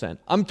 7%.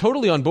 I'm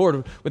totally on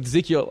board with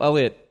Ezekiel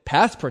Elliott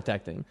pass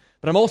protecting,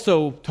 but I'm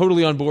also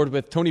totally on board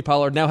with Tony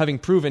Pollard now having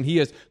proven he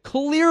is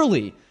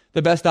clearly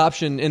the best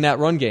option in that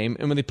run game.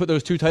 And when they put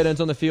those two tight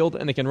ends on the field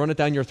and they can run it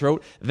down your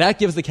throat, that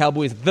gives the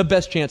Cowboys the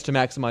best chance to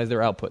maximize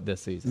their output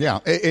this season. Yeah,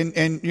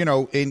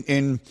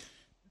 and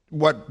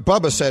what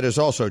Bubba said is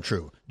also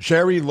true.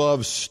 Jerry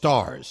loves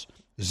stars.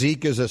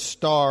 Zeke is a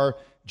star.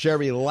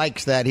 Jerry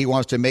likes that. He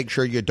wants to make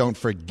sure you don't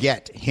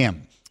forget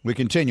him. We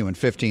continue in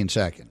 15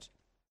 seconds.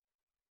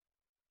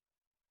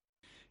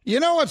 You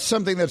know what's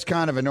something that's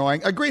kind of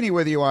annoying? Agreeing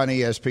with you on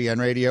ESPN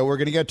Radio. We're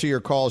going to get to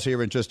your calls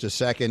here in just a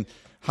second.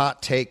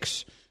 Hot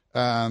takes.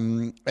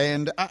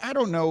 And I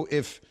don't know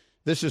if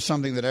this is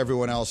something that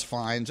everyone else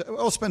finds.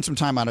 We'll spend some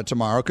time on it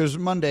tomorrow because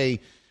Monday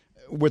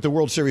with the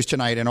World Series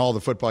tonight and all the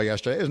football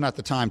yesterday is not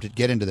the time to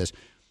get into this.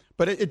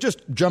 But it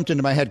just jumped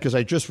into my head because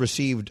I just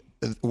received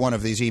one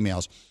of these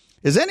emails.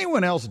 Is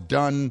anyone else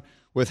done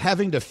with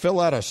having to fill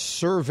out a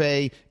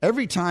survey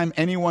every time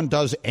anyone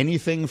does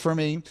anything for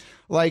me?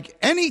 Like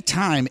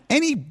anytime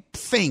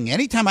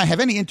I have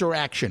any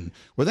interaction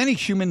with any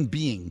human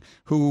being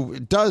who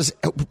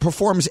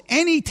performs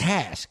any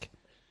task,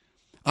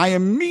 I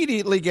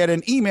immediately get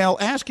an email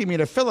asking me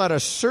to fill out a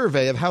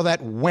survey of how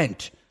that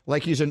went,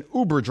 like he's an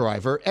Uber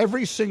driver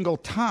every single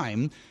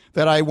time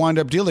that I wind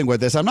up dealing with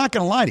this. I'm not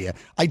going to lie to you.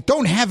 I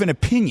don't have an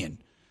opinion.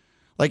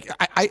 Like,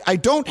 I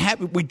don't have,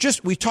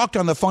 we talked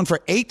on the phone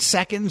for 8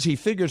 seconds. He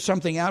figured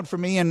something out for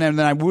me, and then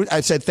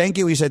I said, thank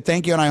you. He said,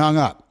 thank you, and I hung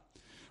up.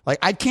 Like,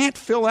 I can't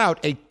fill out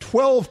a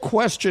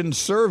 12-question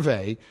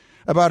survey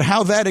about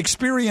how that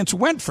experience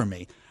went for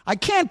me. I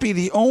can't be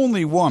the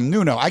only one.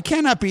 No, I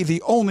cannot be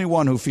the only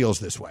one who feels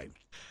this way.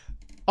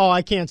 Oh,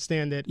 I can't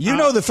stand it. You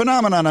know the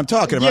phenomenon I'm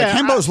talking about. Yeah,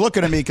 Hembo's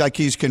looking at me like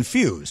he's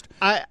confused.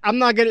 I'm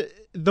not going to.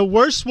 The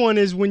worst one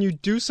is when you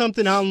do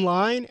something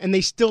online and they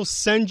still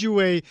send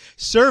you a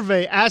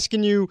survey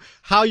asking you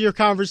how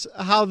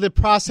how the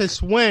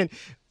process went.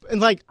 And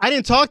like, I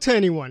didn't talk to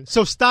anyone.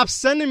 So stop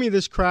sending me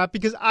this crap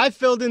because I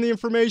filled in the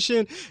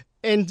information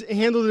and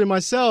handled it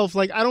myself.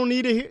 Like, I don't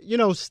need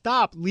to,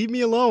 stop. Leave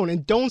me alone.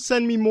 And don't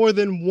send me more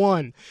than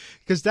one.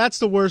 Because that's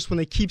the worst when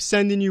they keep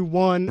sending you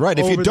one. Right.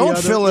 If you don't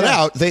fill it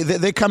out,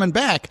 they're coming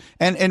back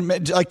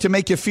and like to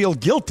make you feel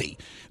guilty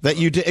that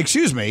you did.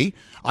 Excuse me.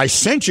 I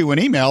sent you an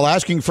email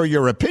asking for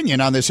your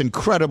opinion on this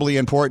incredibly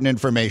important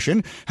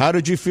information. How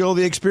did you feel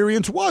the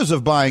experience was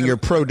of buying your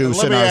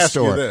produce in our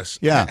store? Let me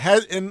ask you this. Yeah.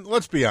 And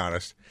let's be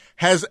honest.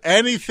 Has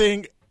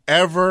anything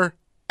ever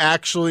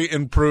actually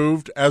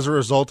improved as a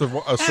result of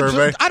a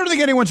survey? I don't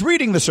think anyone's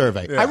reading the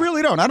survey. Yeah. I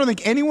really don't. I don't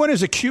think anyone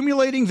is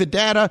accumulating the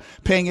data,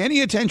 paying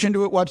any attention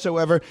to it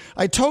whatsoever.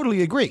 I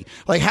totally agree.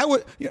 Like, how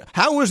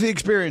was the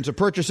experience of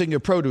purchasing your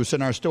produce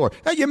in our store?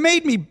 You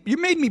made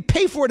me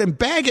pay for it and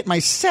bag it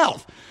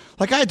myself.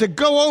 Like, I had to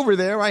go over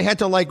there. I had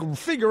to,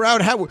 figure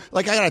out how,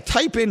 I got to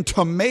type in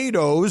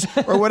tomatoes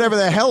or whatever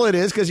the hell it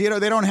is because, they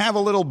don't have a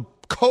little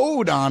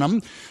code on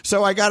them.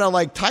 So I got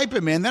to type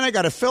them in. Then I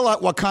got to fill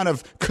out what kind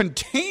of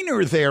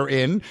container they're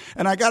in.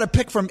 And I got to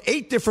pick from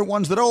 8 different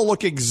ones that all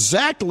look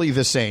exactly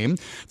the same.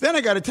 Then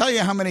I got to tell you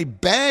how many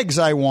bags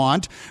I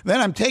want.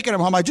 Then I'm taking them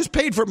home. I just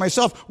paid for it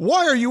myself.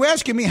 Why are you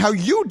asking me how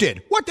you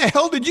did? What the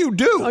hell did you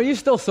do? Are you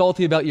still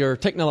salty about your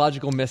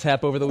technological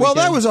mishap over the weekend?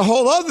 Well, that was a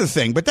whole other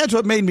thing, but that's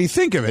what made me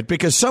think of it,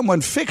 because someone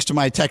fixed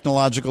my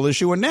technological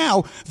issue, and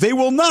now they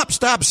will not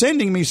stop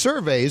sending me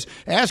surveys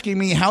asking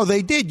me how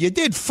they did. You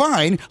did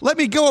fine. Let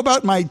me go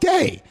about my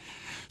day.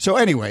 So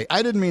anyway,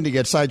 I didn't mean to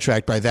get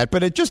sidetracked by that,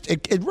 but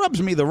it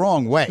rubs me the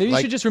wrong way. Maybe you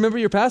should just remember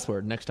your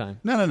password next time.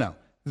 No.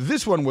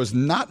 This one was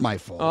not my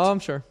fault. Oh, I'm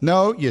sure.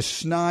 No, you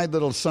snide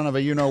little son of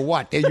a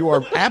you-know-what. You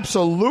are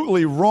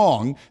absolutely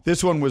wrong.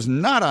 This one was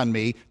not on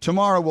me.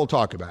 Tomorrow we'll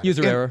talk about it.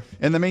 User error.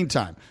 In the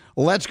meantime,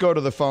 let's go to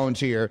the phones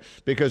here,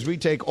 because we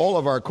take all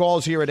of our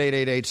calls here at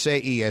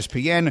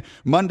 888-SAY-ESPN.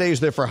 Mondays,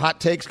 they're for hot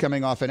takes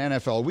coming off an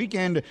NFL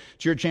weekend.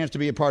 It's your chance to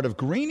be a part of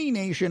Greeny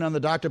Nation on the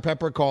Dr.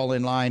 Pepper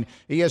call-in line.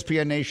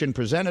 ESPN Nation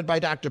presented by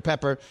Dr.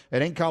 Pepper.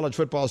 It ain't college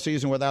football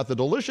season without the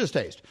delicious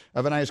taste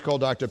of an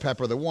ice-cold Dr.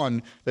 Pepper, the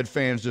one that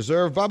fans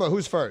deserve. Bubba,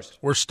 who's first?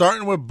 We're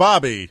starting with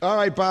Bobby. All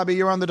right, Bobby,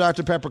 you're on the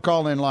Dr. Pepper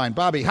call-in line.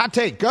 Bobby, hot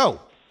take, go.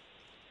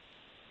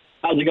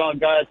 How's it going,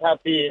 guys?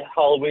 Happy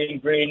Halloween,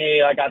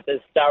 Greeny. I got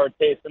this sour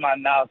taste in my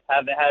mouth.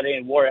 Haven't had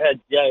any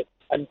warheads yet.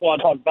 I just want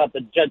to talk about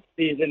the Jets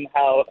season,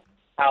 how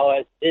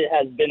it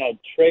has been a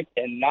trick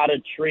and not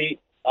a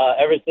treat.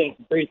 Ever since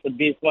Breece the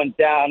Beast went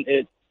down,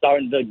 it's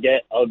starting to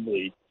get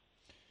ugly.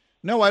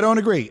 No, I don't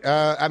agree.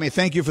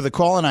 Thank you for the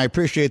call, and I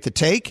appreciate the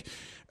take.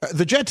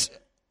 The Jets,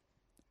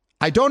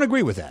 I don't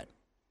agree with that.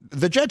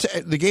 The Jets,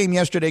 the game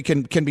yesterday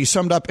can be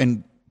summed up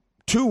in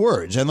 2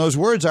 words, and those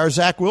words are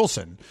Zach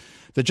Wilson.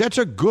 The Jets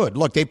are good.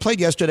 Look, they played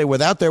yesterday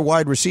without their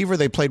wide receiver.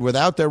 They played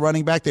without their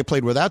running back. They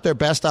played without their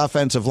best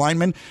offensive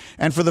lineman.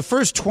 And for the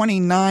first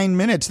 29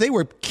 minutes, they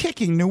were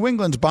kicking New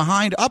England's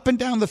behind up and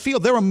down the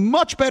field. They're a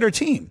much better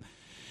team,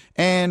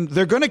 and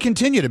they're going to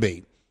continue to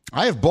be.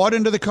 I have bought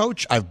into the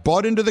coach. I've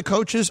bought into the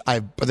coaches.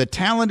 The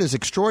talent is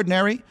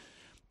extraordinary.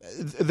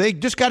 They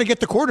just got to get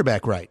the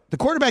quarterback right. The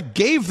quarterback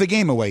gave the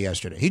game away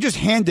yesterday. He just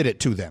handed it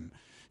to them.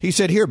 He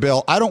said, "Here,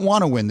 Bill, I don't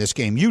want to win this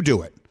game. You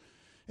do it."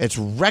 It's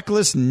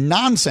reckless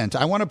nonsense.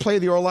 I want to play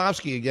the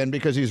Orlovsky again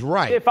because he's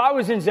right. If I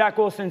was in Zach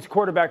Wilson's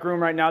quarterback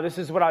room right now, this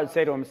is what I would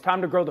say to him. It's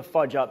time to grow the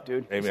fudge up,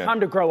 dude. Amen. It's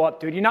time to grow up,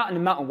 dude. You're not in the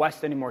Mountain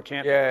West anymore,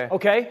 champ. Yeah.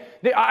 Okay?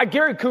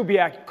 Gary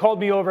Kubiak called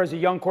me over as a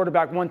young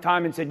quarterback one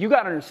time and said, you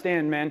got to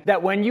understand, man,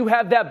 that when you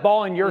have that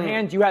ball in your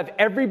hands, you have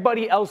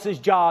everybody else's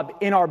job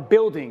in our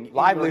building.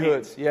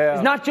 Livelihoods, yeah.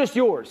 It's not just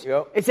yours.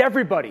 Yep. It's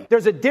everybody.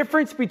 There's a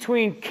difference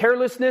between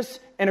carelessness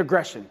and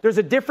aggression. There's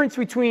a difference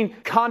between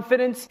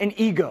confidence and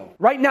ego.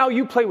 Right now,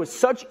 you play with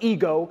such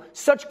ego,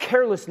 such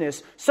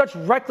carelessness, such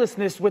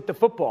recklessness with the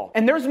football.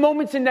 And there's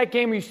moments in that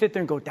game where you sit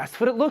there and go, that's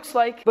what it looks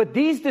like. But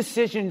these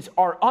decisions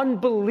are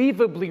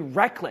unbelievably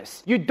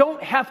reckless. You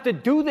don't have to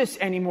do this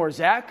anymore,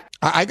 Zach.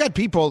 I got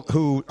people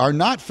who are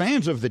not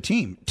fans of the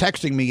team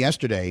texting me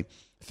yesterday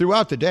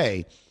throughout the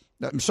day,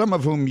 some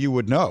of whom you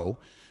would know,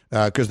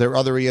 because there are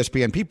other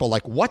ESPN people,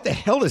 like, what the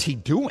hell is he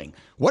doing?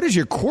 What is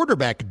your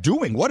quarterback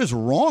doing? What is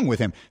wrong with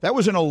him? That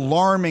was an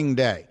alarming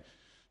day.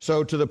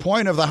 So to the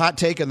point of the hot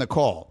take and the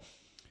call,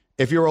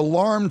 if you're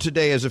alarmed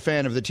today as a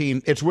fan of the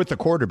team, it's with the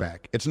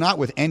quarterback. It's not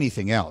with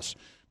anything else.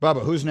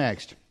 Bubba, who's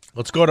next?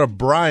 Let's go to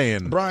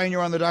Brian. Brian,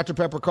 you're on the Dr.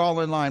 Pepper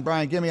call-in line.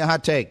 Brian, give me a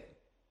hot take.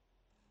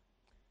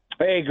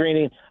 Hey,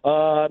 Greeny.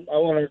 I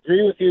want to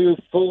agree with you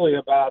fully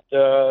about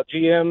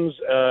GMs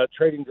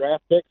trading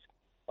draft picks.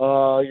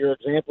 Your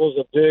examples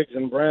of Diggs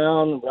and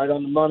Brown, right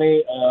on the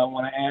money. I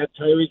want to add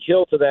Tyreek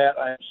Hill to that.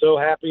 I am so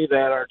happy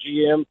that our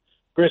GM,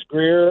 Chris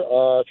Greer,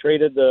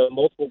 traded the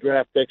multiple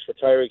draft picks for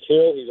Tyreek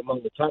Hill. He's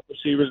among the top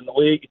receivers in the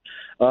league.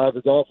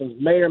 The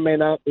Dolphins may or may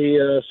not be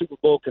a Super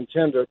Bowl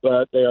contender,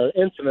 but they are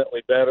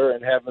infinitely better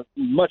and have a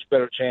much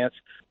better chance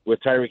with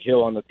Tyreek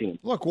Hill on the team.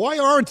 Look, why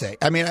aren't they?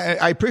 I mean,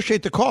 I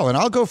appreciate the call, and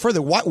I'll go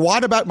further.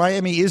 What about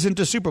Miami isn't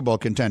a Super Bowl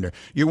contender?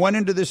 You went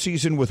into this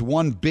season with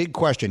one big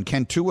question.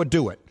 Can Tua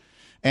do it?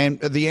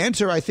 And the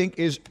answer, I think,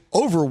 is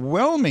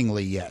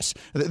overwhelmingly yes.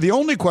 The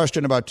only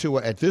question about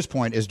Tua at this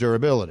point is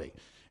durability.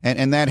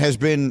 And that has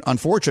been,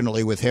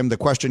 unfortunately, with him, the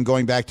question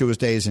going back to his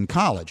days in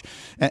college.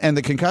 And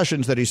the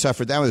concussions that he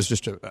suffered, that was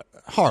just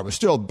horrible.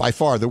 Still, by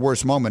far, the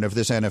worst moment of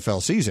this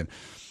NFL season.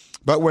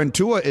 But when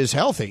Tua is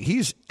healthy,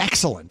 he's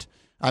excellent.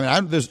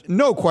 I mean, there's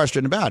no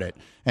question about it.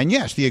 And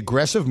yes, the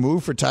aggressive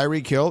move for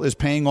Tyreek Hill is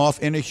paying off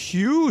in a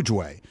huge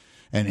way.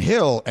 And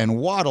Hill and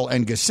Waddle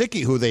and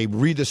Gesicki, who they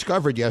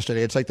rediscovered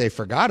yesterday, it's like they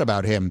forgot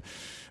about him.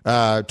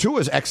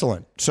 Tua's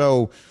excellent.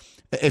 So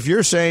if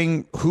you're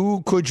saying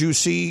who could you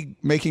see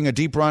making a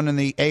deep run in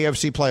the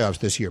AFC playoffs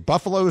this year,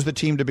 Buffalo is the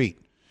team to beat.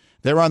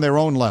 They're on their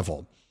own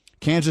level.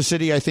 Kansas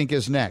City, I think,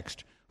 is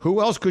next. Who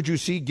else could you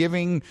see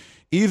giving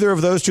either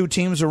of those two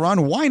teams a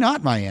run? Why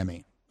not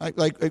Miami?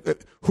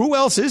 Who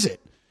else is it?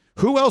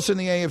 Who else in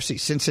the AFC?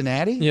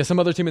 Cincinnati? Yeah, some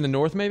other team in the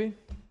North, maybe?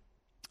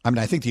 I mean,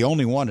 I think the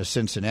only one is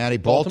Cincinnati.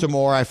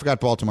 Baltimore, I forgot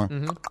Baltimore.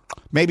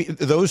 Maybe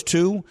those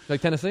two.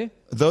 Like Tennessee?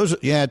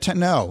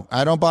 No,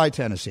 I don't buy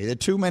Tennessee. There are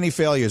too many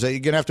failures. You're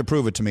gonna have to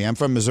prove it to me. I'm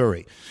from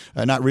Missouri,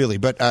 not really,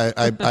 but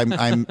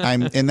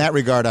I'm in that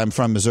regard. I'm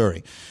from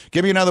Missouri.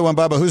 Give me another one,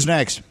 Bubba. Who's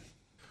next?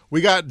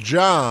 We got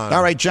John.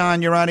 All right,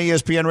 John, you're on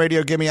ESPN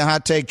Radio. Give me a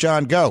hot take,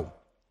 John. Go.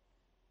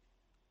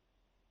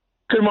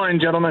 Good morning,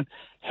 gentlemen.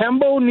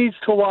 Hembo needs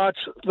to watch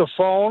the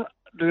phone,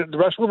 the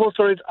rest of the World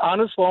Series on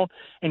his phone,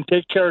 and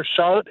take care of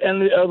Charlotte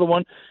and the other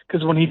one,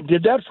 because when he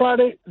did that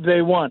Friday,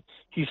 they won.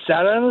 He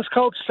sat on his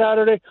couch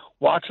Saturday,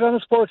 watched it on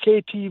his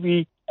 4K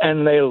TV,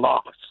 and they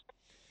lost.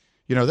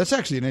 You know, that's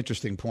actually an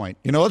interesting point.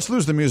 You know, let's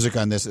lose the music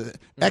on this.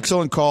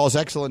 Excellent calls,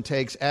 excellent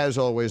takes. As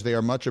always, they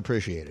are much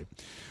appreciated.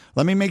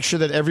 Let me make sure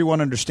that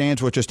everyone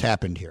understands what just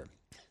happened here.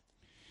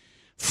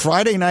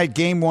 Friday night,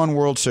 Game 1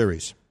 World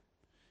Series.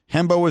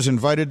 Hembo was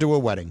invited to a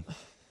wedding.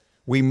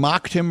 We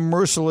mocked him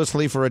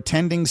mercilessly for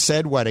attending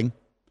said wedding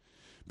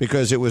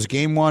because it was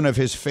Game 1 of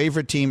his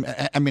favorite team.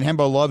 I mean,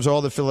 Hembo loves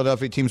all the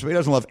Philadelphia teams, but he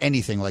doesn't love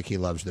anything like he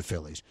loves the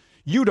Phillies.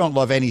 You don't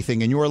love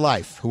anything in your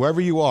life, whoever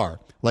you are,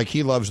 like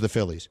he loves the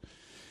Phillies.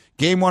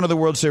 Game 1 of the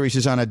World Series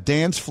is on a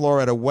dance floor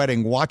at a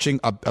wedding watching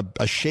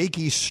a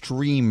shaky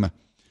stream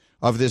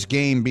of this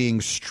game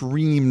being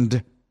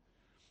streamed.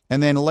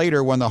 And then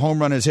later, when the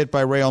home run is hit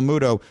by Real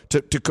Muto,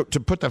 to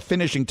put the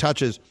finishing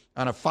touches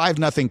on a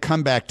 5-0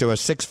 comeback to a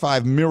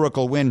 6-5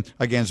 miracle win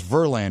against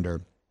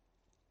Verlander,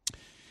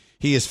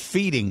 he is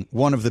feeding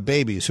one of the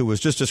babies who was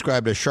just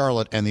described as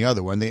Charlotte and the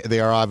other one. They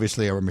are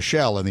obviously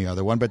Michelle and the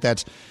other one, but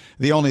that's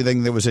the only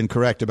thing that was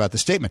incorrect about the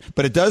statement.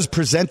 But it does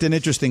present an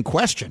interesting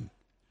question.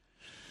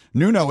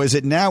 Nuno, is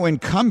it now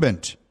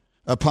incumbent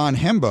upon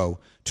Hembo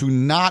to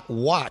not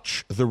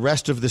watch the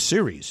rest of the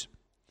series?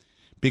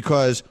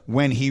 Because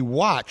when he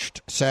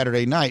watched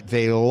Saturday night,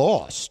 they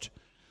lost.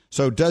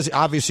 So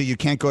obviously you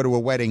can't go to a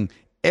wedding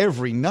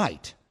every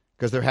night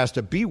because there has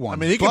to be one.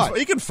 I mean,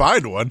 he can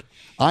find one.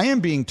 I am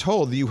being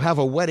told that you have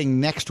a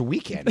wedding next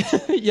weekend.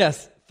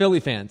 Yes,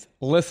 Philly fans,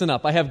 listen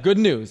up. I have good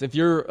news if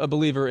you're a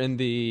believer in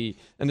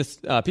this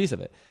piece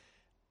of it.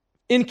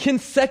 In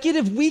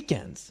consecutive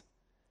weekends,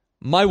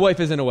 my wife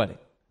is in a wedding.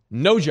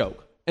 No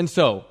joke. And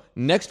so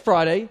next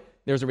Friday,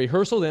 there's a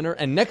rehearsal dinner,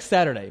 and next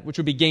Saturday, which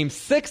would be Game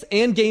 6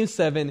 and Game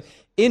 7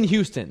 in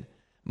Houston,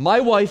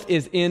 my wife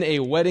is in a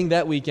wedding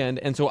that weekend,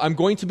 and so I'm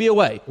going to be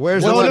away.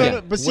 Where's the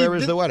wedding? Where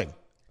is the wedding?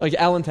 Like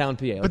Allentown,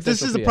 PA. But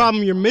this is the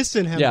problem you're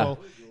missing, Hembo. Yeah.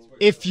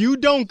 If you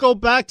don't go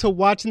back to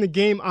watching the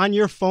game on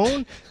your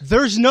phone,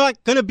 there's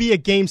not going to be a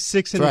Game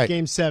 6 and a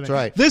Game 7. That's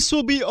right. This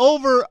will be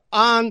over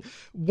on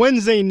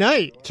Wednesday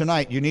night.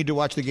 Tonight. You need to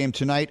watch the game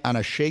tonight on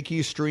a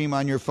shaky stream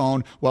on your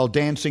phone while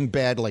dancing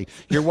badly.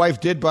 Your wife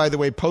did, by the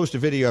way, post a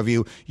video of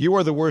you. You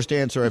are the worst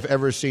dancer I've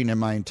ever seen in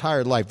my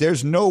entire life.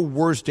 There's no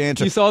worse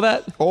dancer. You saw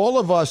that? All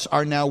of us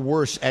are now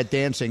worse at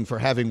dancing for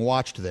having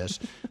watched this.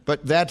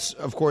 But that's,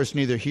 of course,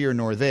 neither here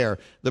nor there.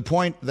 The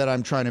point that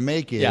I'm trying to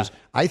make is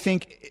I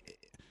think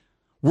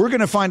we're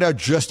going to find out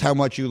just how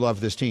much you love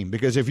this team,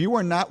 because if you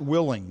are not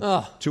willing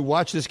to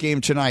watch this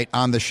game tonight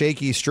on the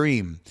shaky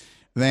stream,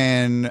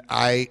 then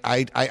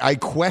I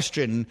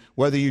question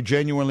whether you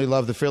genuinely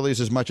love the Phillies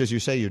as much as you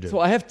say you do.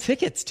 So I have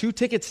tickets, 2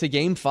 tickets to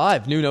Game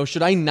 5. Nuno,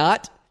 should I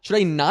not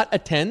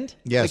attend?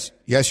 Yes,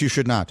 yes, you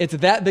should not. It's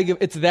that big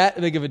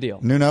of a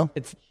deal. Nuno,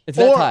 it's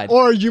that tied.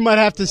 Or you might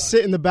have to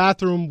sit in the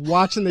bathroom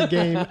watching the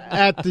game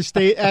at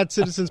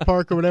Citizens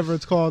Park or whatever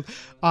it's called,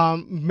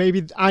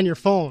 maybe on your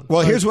phone.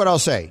 Well, here's what I'll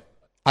say.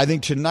 I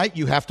think tonight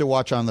you have to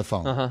watch on the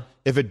phone.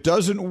 If it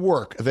doesn't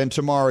work, then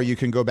tomorrow you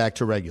can go back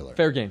to regular.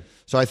 Fair game.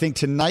 So I think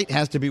tonight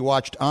has to be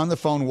watched on the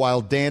phone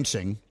while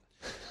dancing.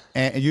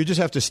 And you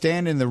just have to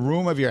stand in the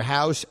room of your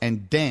house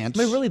and dance.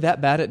 Am I really that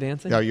bad at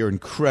dancing? No, you're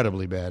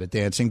incredibly bad at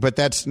dancing, but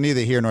that's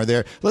neither here nor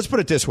there. Let's put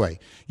it this way.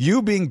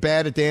 You being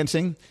bad at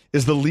dancing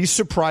is the least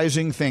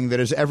surprising thing that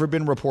has ever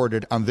been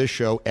reported on this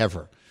show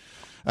ever.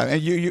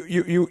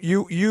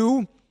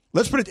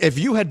 Let's put it, if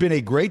you had been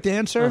a great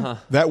dancer,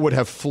 that would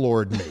have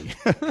floored me.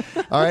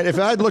 All right, if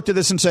I'd looked at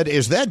this and said,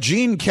 is that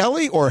Gene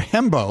Kelly or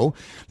Hembo,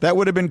 that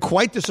would have been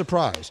quite the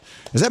surprise.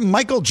 Is that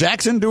Michael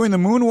Jackson doing the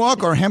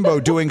moonwalk or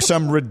Hembo doing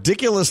some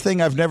ridiculous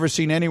thing I've never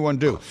seen anyone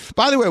do?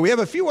 By the way, we have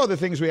a few other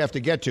things we have to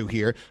get to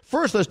here.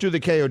 First, let's do the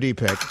KOD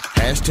pick.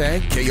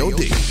 Hashtag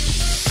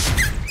KOD.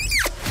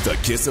 The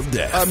Kiss of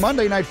Death.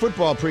 Monday Night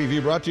Football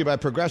preview brought to you by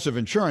Progressive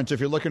Insurance. If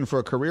you're looking for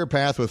a career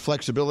path with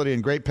flexibility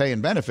and great pay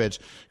and benefits,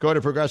 go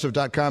to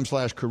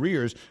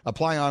Progressive.com/careers.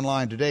 Apply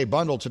online today.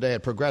 Bundle today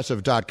at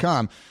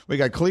Progressive.com. We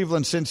got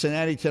Cleveland,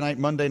 Cincinnati tonight,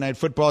 Monday Night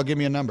Football. Give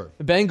me a number.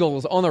 The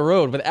Bengals on the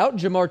road without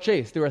Jamar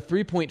Chase. They're a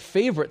 3-point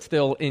favorite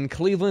still in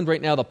Cleveland.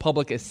 Right now the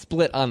public is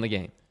split on the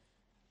game.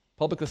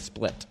 Public is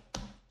split.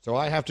 So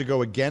I have to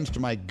go against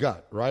my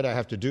gut, right? I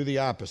have to do the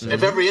opposite.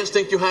 If every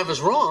instinct you have is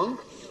wrong,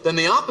 then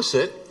the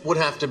opposite would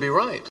have to be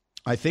right.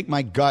 I think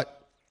my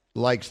gut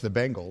likes the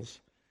Bengals.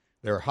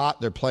 They're hot.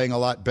 They're playing a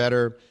lot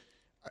better.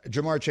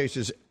 Jamar Chase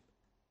is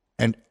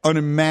an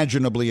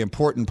unimaginably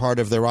important part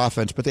of their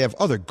offense, but they have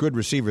other good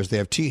receivers. They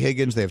have T.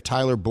 Higgins. They have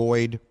Tyler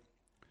Boyd.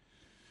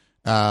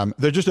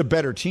 They're just a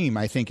better team,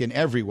 I think, in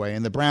every way.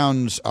 And the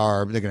Browns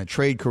they're going to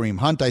trade Kareem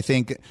Hunt. I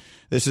think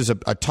this is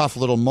a tough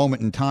little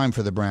moment in time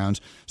for the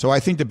Browns. So I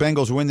think the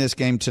Bengals win this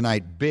game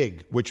tonight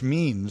big, which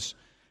means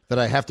that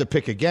I have to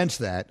pick against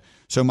that.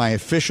 So my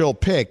official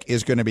pick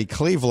is going to be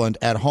Cleveland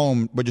at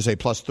home. What'd you say,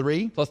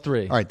 +3?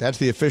 +3. All right, that's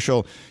the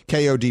official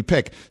KOD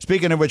pick.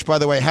 Speaking of which, by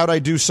the way, how'd I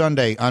do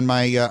Sunday on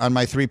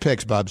my 3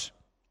 picks, Bubs?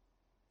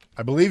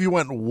 I believe you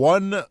went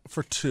 1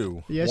 for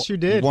 2. Yes, you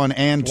did. 1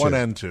 and 2. 1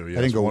 and 2. Yes.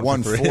 I didn't go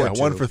 1 for 2. Yeah,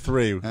 1 for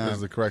 3 is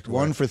the correct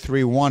one. 1 for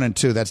 3, 1 and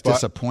 2. That's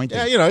disappointing.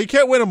 Yeah, you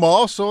can't win them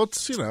all, so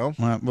it's Well,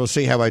 we'll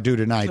see how I do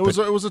tonight. It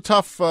was a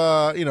tough,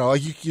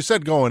 like you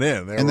said going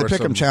in. And the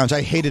Pick'em Challenge,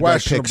 I hated my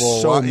picks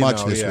so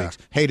much this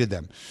week. Hated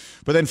them.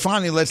 But then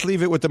finally, let's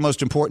leave it with the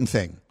most important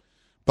thing.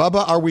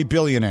 Bubba, are we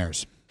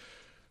billionaires?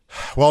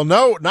 Well,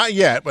 no, not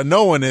yet, but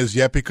no one is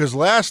yet, because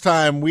last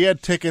time we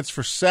had tickets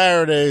for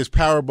Saturday's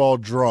Powerball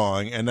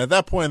drawing, and at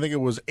that point I think it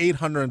was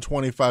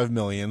 $825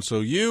 million. So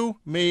you,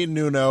 me,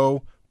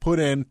 Nuno put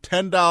in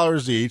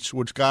 $10 each,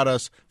 which got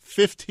us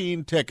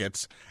 15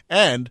 tickets,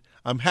 and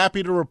I'm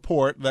happy to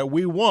report that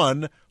we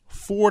won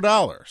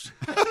 $4.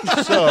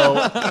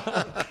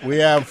 So we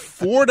have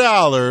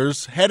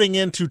 $4 heading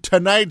into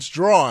tonight's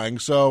drawing.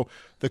 So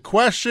the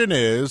question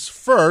is,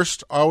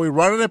 first, are we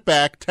running it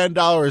back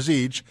 $10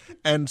 each?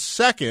 And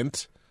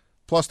second,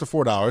 plus the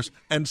 $4,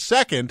 and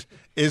second,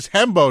 is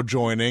Hembo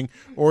joining,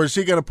 or is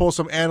he going to pull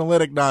some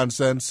analytic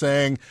nonsense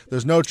saying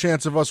there's no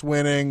chance of us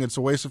winning, it's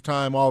a waste of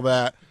time, all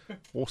that?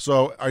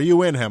 So are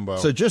you in, Hembo?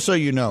 So just so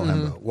you know,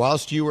 Hembo,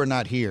 whilst you were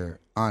not here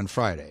on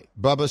Friday,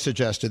 Bubba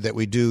suggested that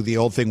we do the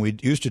old thing we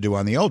used to do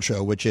on the old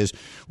show, which is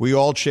we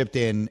all chipped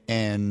in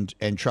and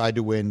tried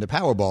to win the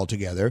Powerball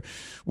together,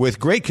 with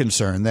great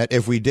concern that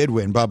if we did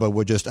win, Bubba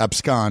would just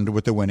abscond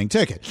with the winning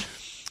ticket.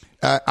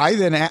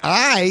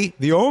 I,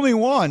 the only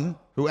one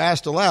who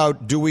asked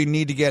aloud, do we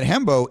need to get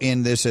Hembo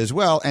in this as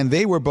well? And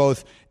they were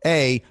both,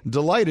 A,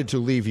 delighted to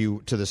leave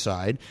you to the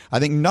side. I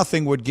think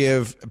nothing would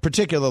give,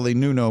 particularly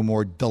Nuno,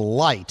 more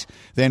delight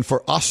than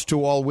for us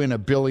to all win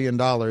 $1 billion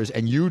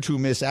and you to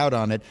miss out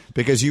on it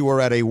because you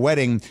were at a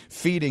wedding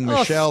feeding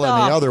Michelle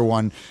and the other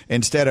one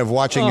instead of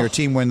watching your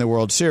team win the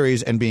World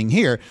Series and being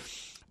here.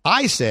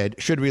 I said,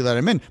 should we let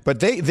him in?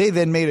 But they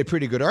then made a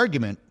pretty good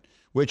argument,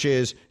 which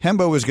is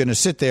Hembo was going to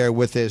sit there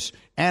with this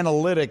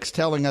analytics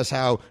telling us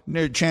how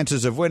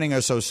chances of winning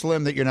are so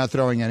slim that you're not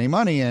throwing any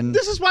money in.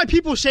 This is why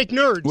people shake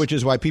nerds. Which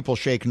is why people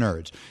shake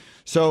nerds.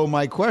 So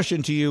my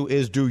question to you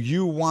is, do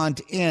you want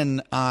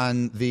in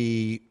on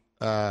the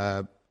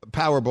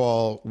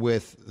Powerball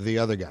with the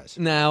other guys?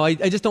 No, I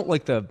just don't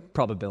like the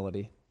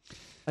probability.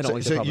 I don't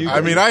like the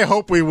probability. I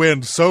hope we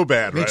win so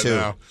bad Me right too.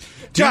 now.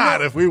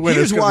 God, if we win,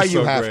 here's it's going why to be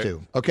you so have great.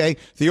 to, okay?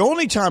 The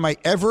only time I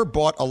ever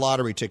bought a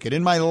lottery ticket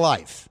in my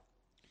life,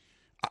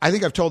 I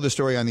think I've told this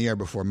story on the air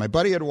before. My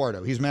buddy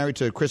Eduardo, he's married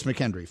to Chris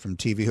McKendry from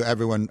TV, who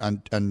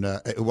everyone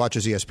who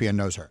watches ESPN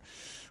knows her.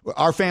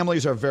 Our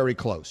families are very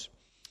close.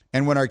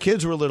 And when our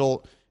kids were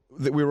little,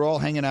 we were all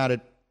hanging out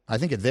at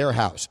their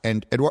house.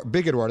 And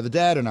Big Eduardo, the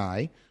dad, and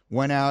I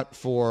went out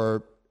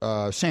for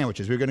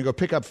sandwiches. We were going to go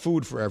pick up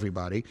food for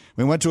everybody.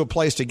 We went to a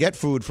place to get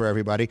food for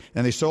everybody,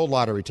 and they sold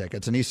lottery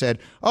tickets. And he said,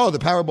 the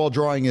Powerball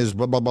drawing is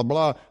blah, blah, blah,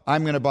 blah.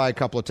 I'm going to buy a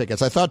couple of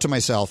tickets. I thought to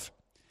myself,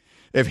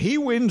 if he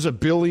wins $1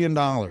 billion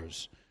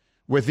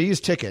with these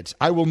tickets,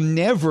 I will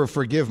never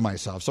forgive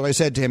myself. So I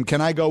said to him,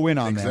 can I go in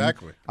on them?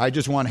 Exactly. I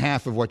just want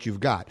half of what you've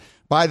got.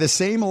 By the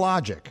same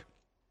logic,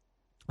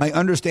 I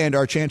understand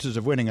our chances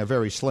of winning are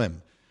very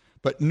slim.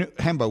 But,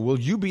 Hembo, will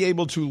you be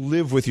able to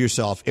live with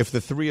yourself if the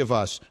three of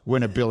us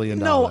win $1 billion?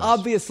 No,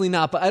 obviously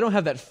not. But I don't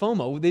have that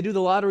FOMO. They do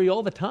the lottery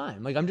all the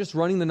time. Like, I'm just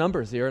running the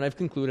numbers here, and I've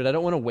concluded I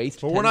don't want to waste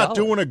 $10. But we're not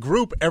doing a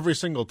group every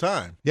single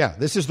time. Yeah,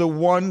 this is the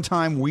one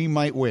time we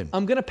might win.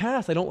 I'm going to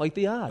pass. I don't like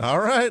the odds. All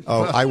right.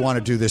 Oh, I want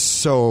to do this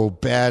so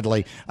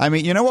badly. I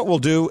mean, you know what we'll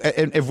do?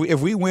 If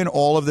we win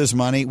all of this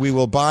money, we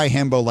will buy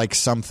Hembo like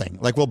something.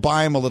 Like we'll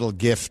buy him a little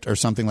gift or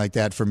something like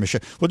that for Michelle.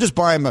 We'll just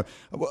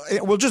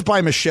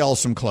buy Michelle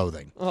some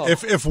clothing. Oh.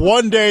 If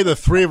one day the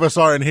three of us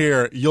aren't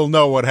here, you'll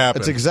know what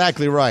happened. That's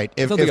exactly right.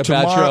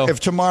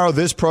 If tomorrow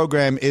this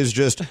program is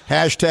just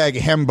hashtag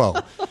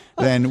Hembo,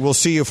 then we'll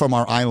see you from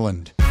our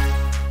island.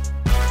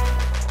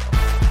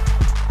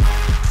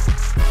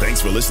 Thanks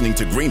for listening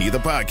to Greeny the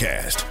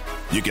podcast.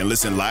 You can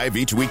listen live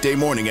each weekday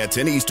morning at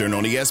 10 Eastern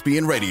on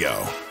ESPN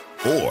Radio.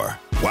 Or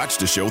watch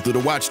the show through the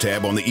Watch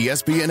tab on the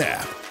ESPN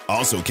app.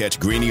 Also catch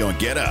Greeny on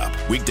Get Up,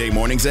 weekday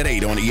mornings at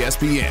 8 on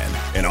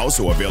ESPN. And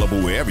also available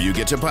wherever you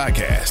get your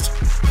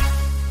podcast.